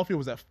 Philadelphia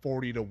was at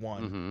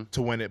 40-1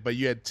 to win it, but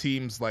you had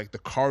teams like the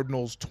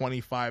Cardinals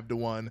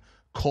 25-1,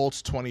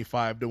 Colts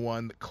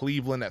 25-1,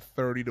 Cleveland at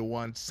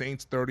 30-1,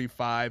 Saints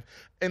 35.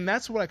 And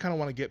that's what I kind of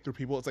want to get through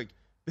people. It's like,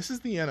 this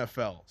is the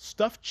NFL.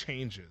 Stuff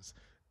changes.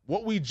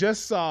 What we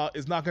just saw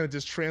is not going to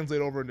just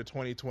translate over into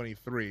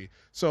 2023.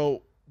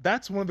 So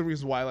that's one of the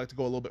reasons why I like to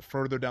go a little bit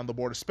further down the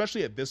board,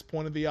 especially at this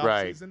point of the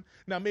offseason. Right.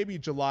 Now, maybe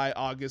July,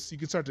 August, you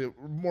can start to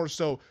more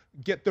so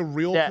get the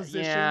real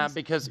positions. Yeah,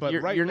 because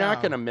you're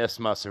not going to miss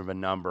much of a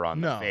number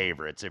on the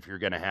favorites if you're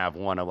going to have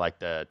one of like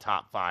the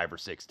top 5 or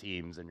 6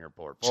 teams in your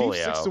portfolio.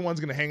 Chief 6-1's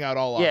going to hang out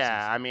all offseason.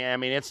 Yeah, I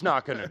mean, it's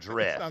not going to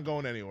drift. It's not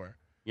going anywhere.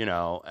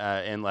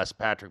 Unless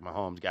Patrick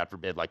Mahomes, God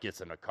forbid, like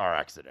gets in a car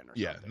accident or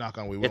something. Yeah, knock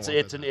on wood.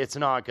 It's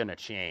not going to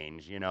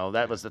change.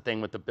 That was the thing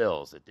with the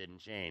Bills. It didn't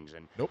change.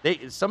 And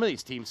some of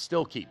these teams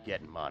still keep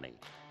getting money.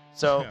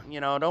 So,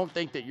 don't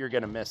think that you're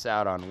going to miss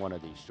out on one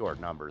of these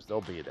short numbers.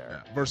 They'll be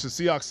there. Yeah. Versus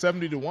Seahawks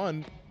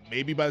 70-1,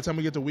 maybe by the time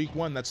we get to week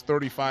 1, that's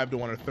 35-1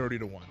 or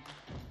 30-1.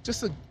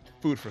 Just a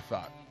food for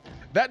thought.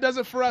 That does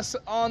it for us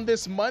on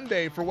this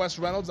Monday. For Wes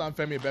Reynolds, I'm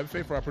Femi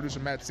Abebefe. For our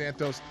producer, Matt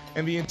Santos,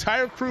 and the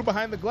entire crew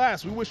behind the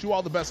glass, we wish you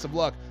all the best of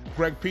luck.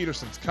 Greg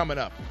Peterson's coming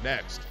up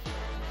next.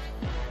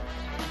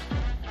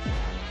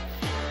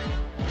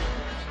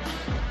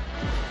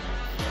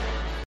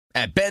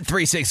 At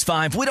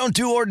Bet365, we don't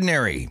do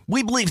ordinary.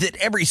 We believe that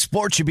every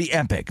sport should be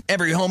epic.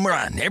 Every home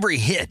run, every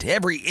hit,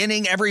 every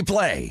inning, every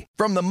play.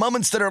 From the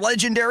moments that are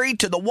legendary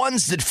to the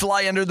ones that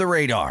fly under the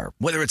radar.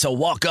 Whether it's a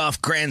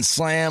walk-off grand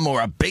slam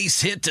or a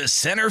base hit to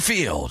center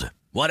field.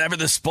 Whatever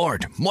the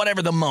sport,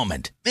 whatever the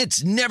moment.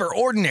 It's never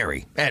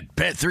ordinary at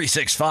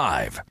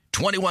Bet365.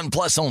 21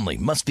 plus only.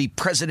 Must be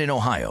present in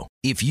Ohio.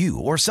 If you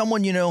or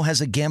someone you know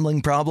has a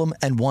gambling problem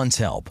and wants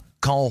help,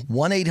 call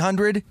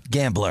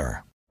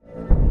 1-800-GAMBLER.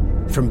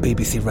 From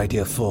BBC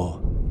Radio 4,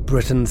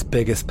 Britain's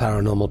biggest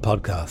paranormal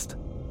podcast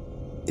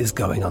is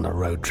going on a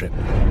road trip.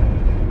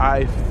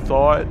 I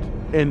thought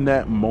in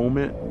that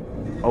moment,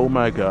 oh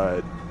my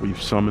God,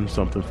 we've summoned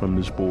something from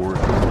this board.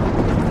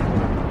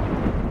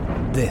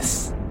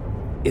 This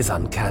is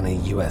Uncanny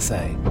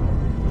USA.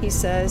 He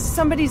says,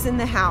 somebody's in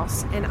the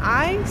house, and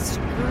I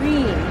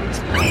screamed.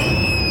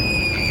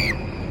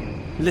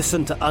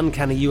 Listen to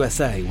Uncanny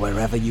USA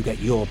wherever you get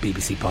your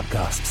BBC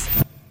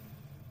podcasts,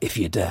 if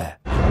you dare.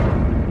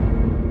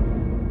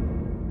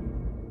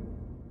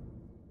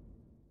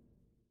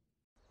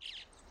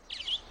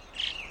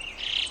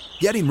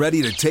 Getting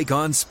ready to take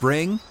on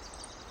spring?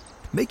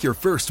 Make your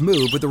first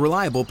move with the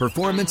reliable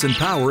performance and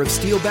power of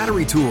Steel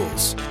battery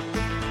tools.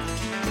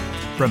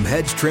 From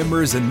hedge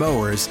trimmers and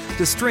mowers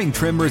to string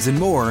trimmers and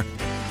more,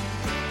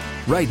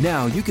 right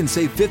now you can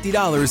save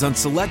 $50 on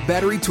select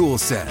battery tool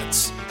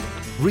sets.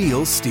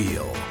 Real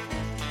Steel.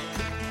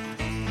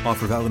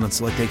 Offer valid on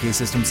select AK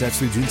system sets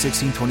through June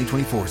 16,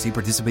 2024. See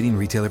participating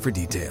retailer for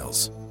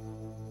details.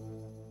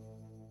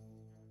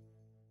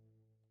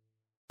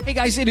 Hey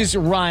guys, it is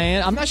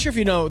Ryan. I'm not sure if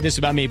you know this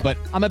about me, but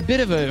I'm a bit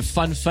of a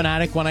fun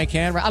fanatic when I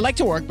can. I like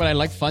to work, but I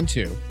like fun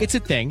too. It's a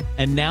thing.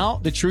 And now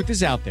the truth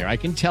is out there. I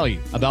can tell you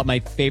about my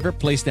favorite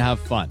place to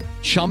have fun.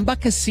 Chumba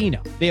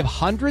Casino. They have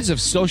hundreds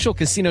of social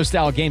casino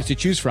style games to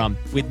choose from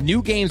with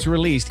new games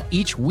released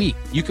each week.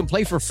 You can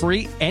play for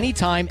free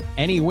anytime,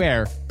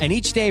 anywhere. And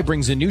each day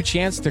brings a new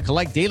chance to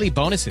collect daily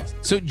bonuses.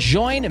 So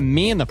join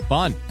me in the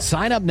fun.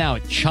 Sign up now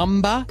at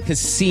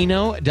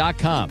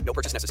ChumbaCasino.com. No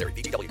purchase necessary.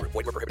 VGW Group.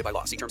 Void where prohibited by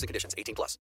law. See terms and conditions. 18+.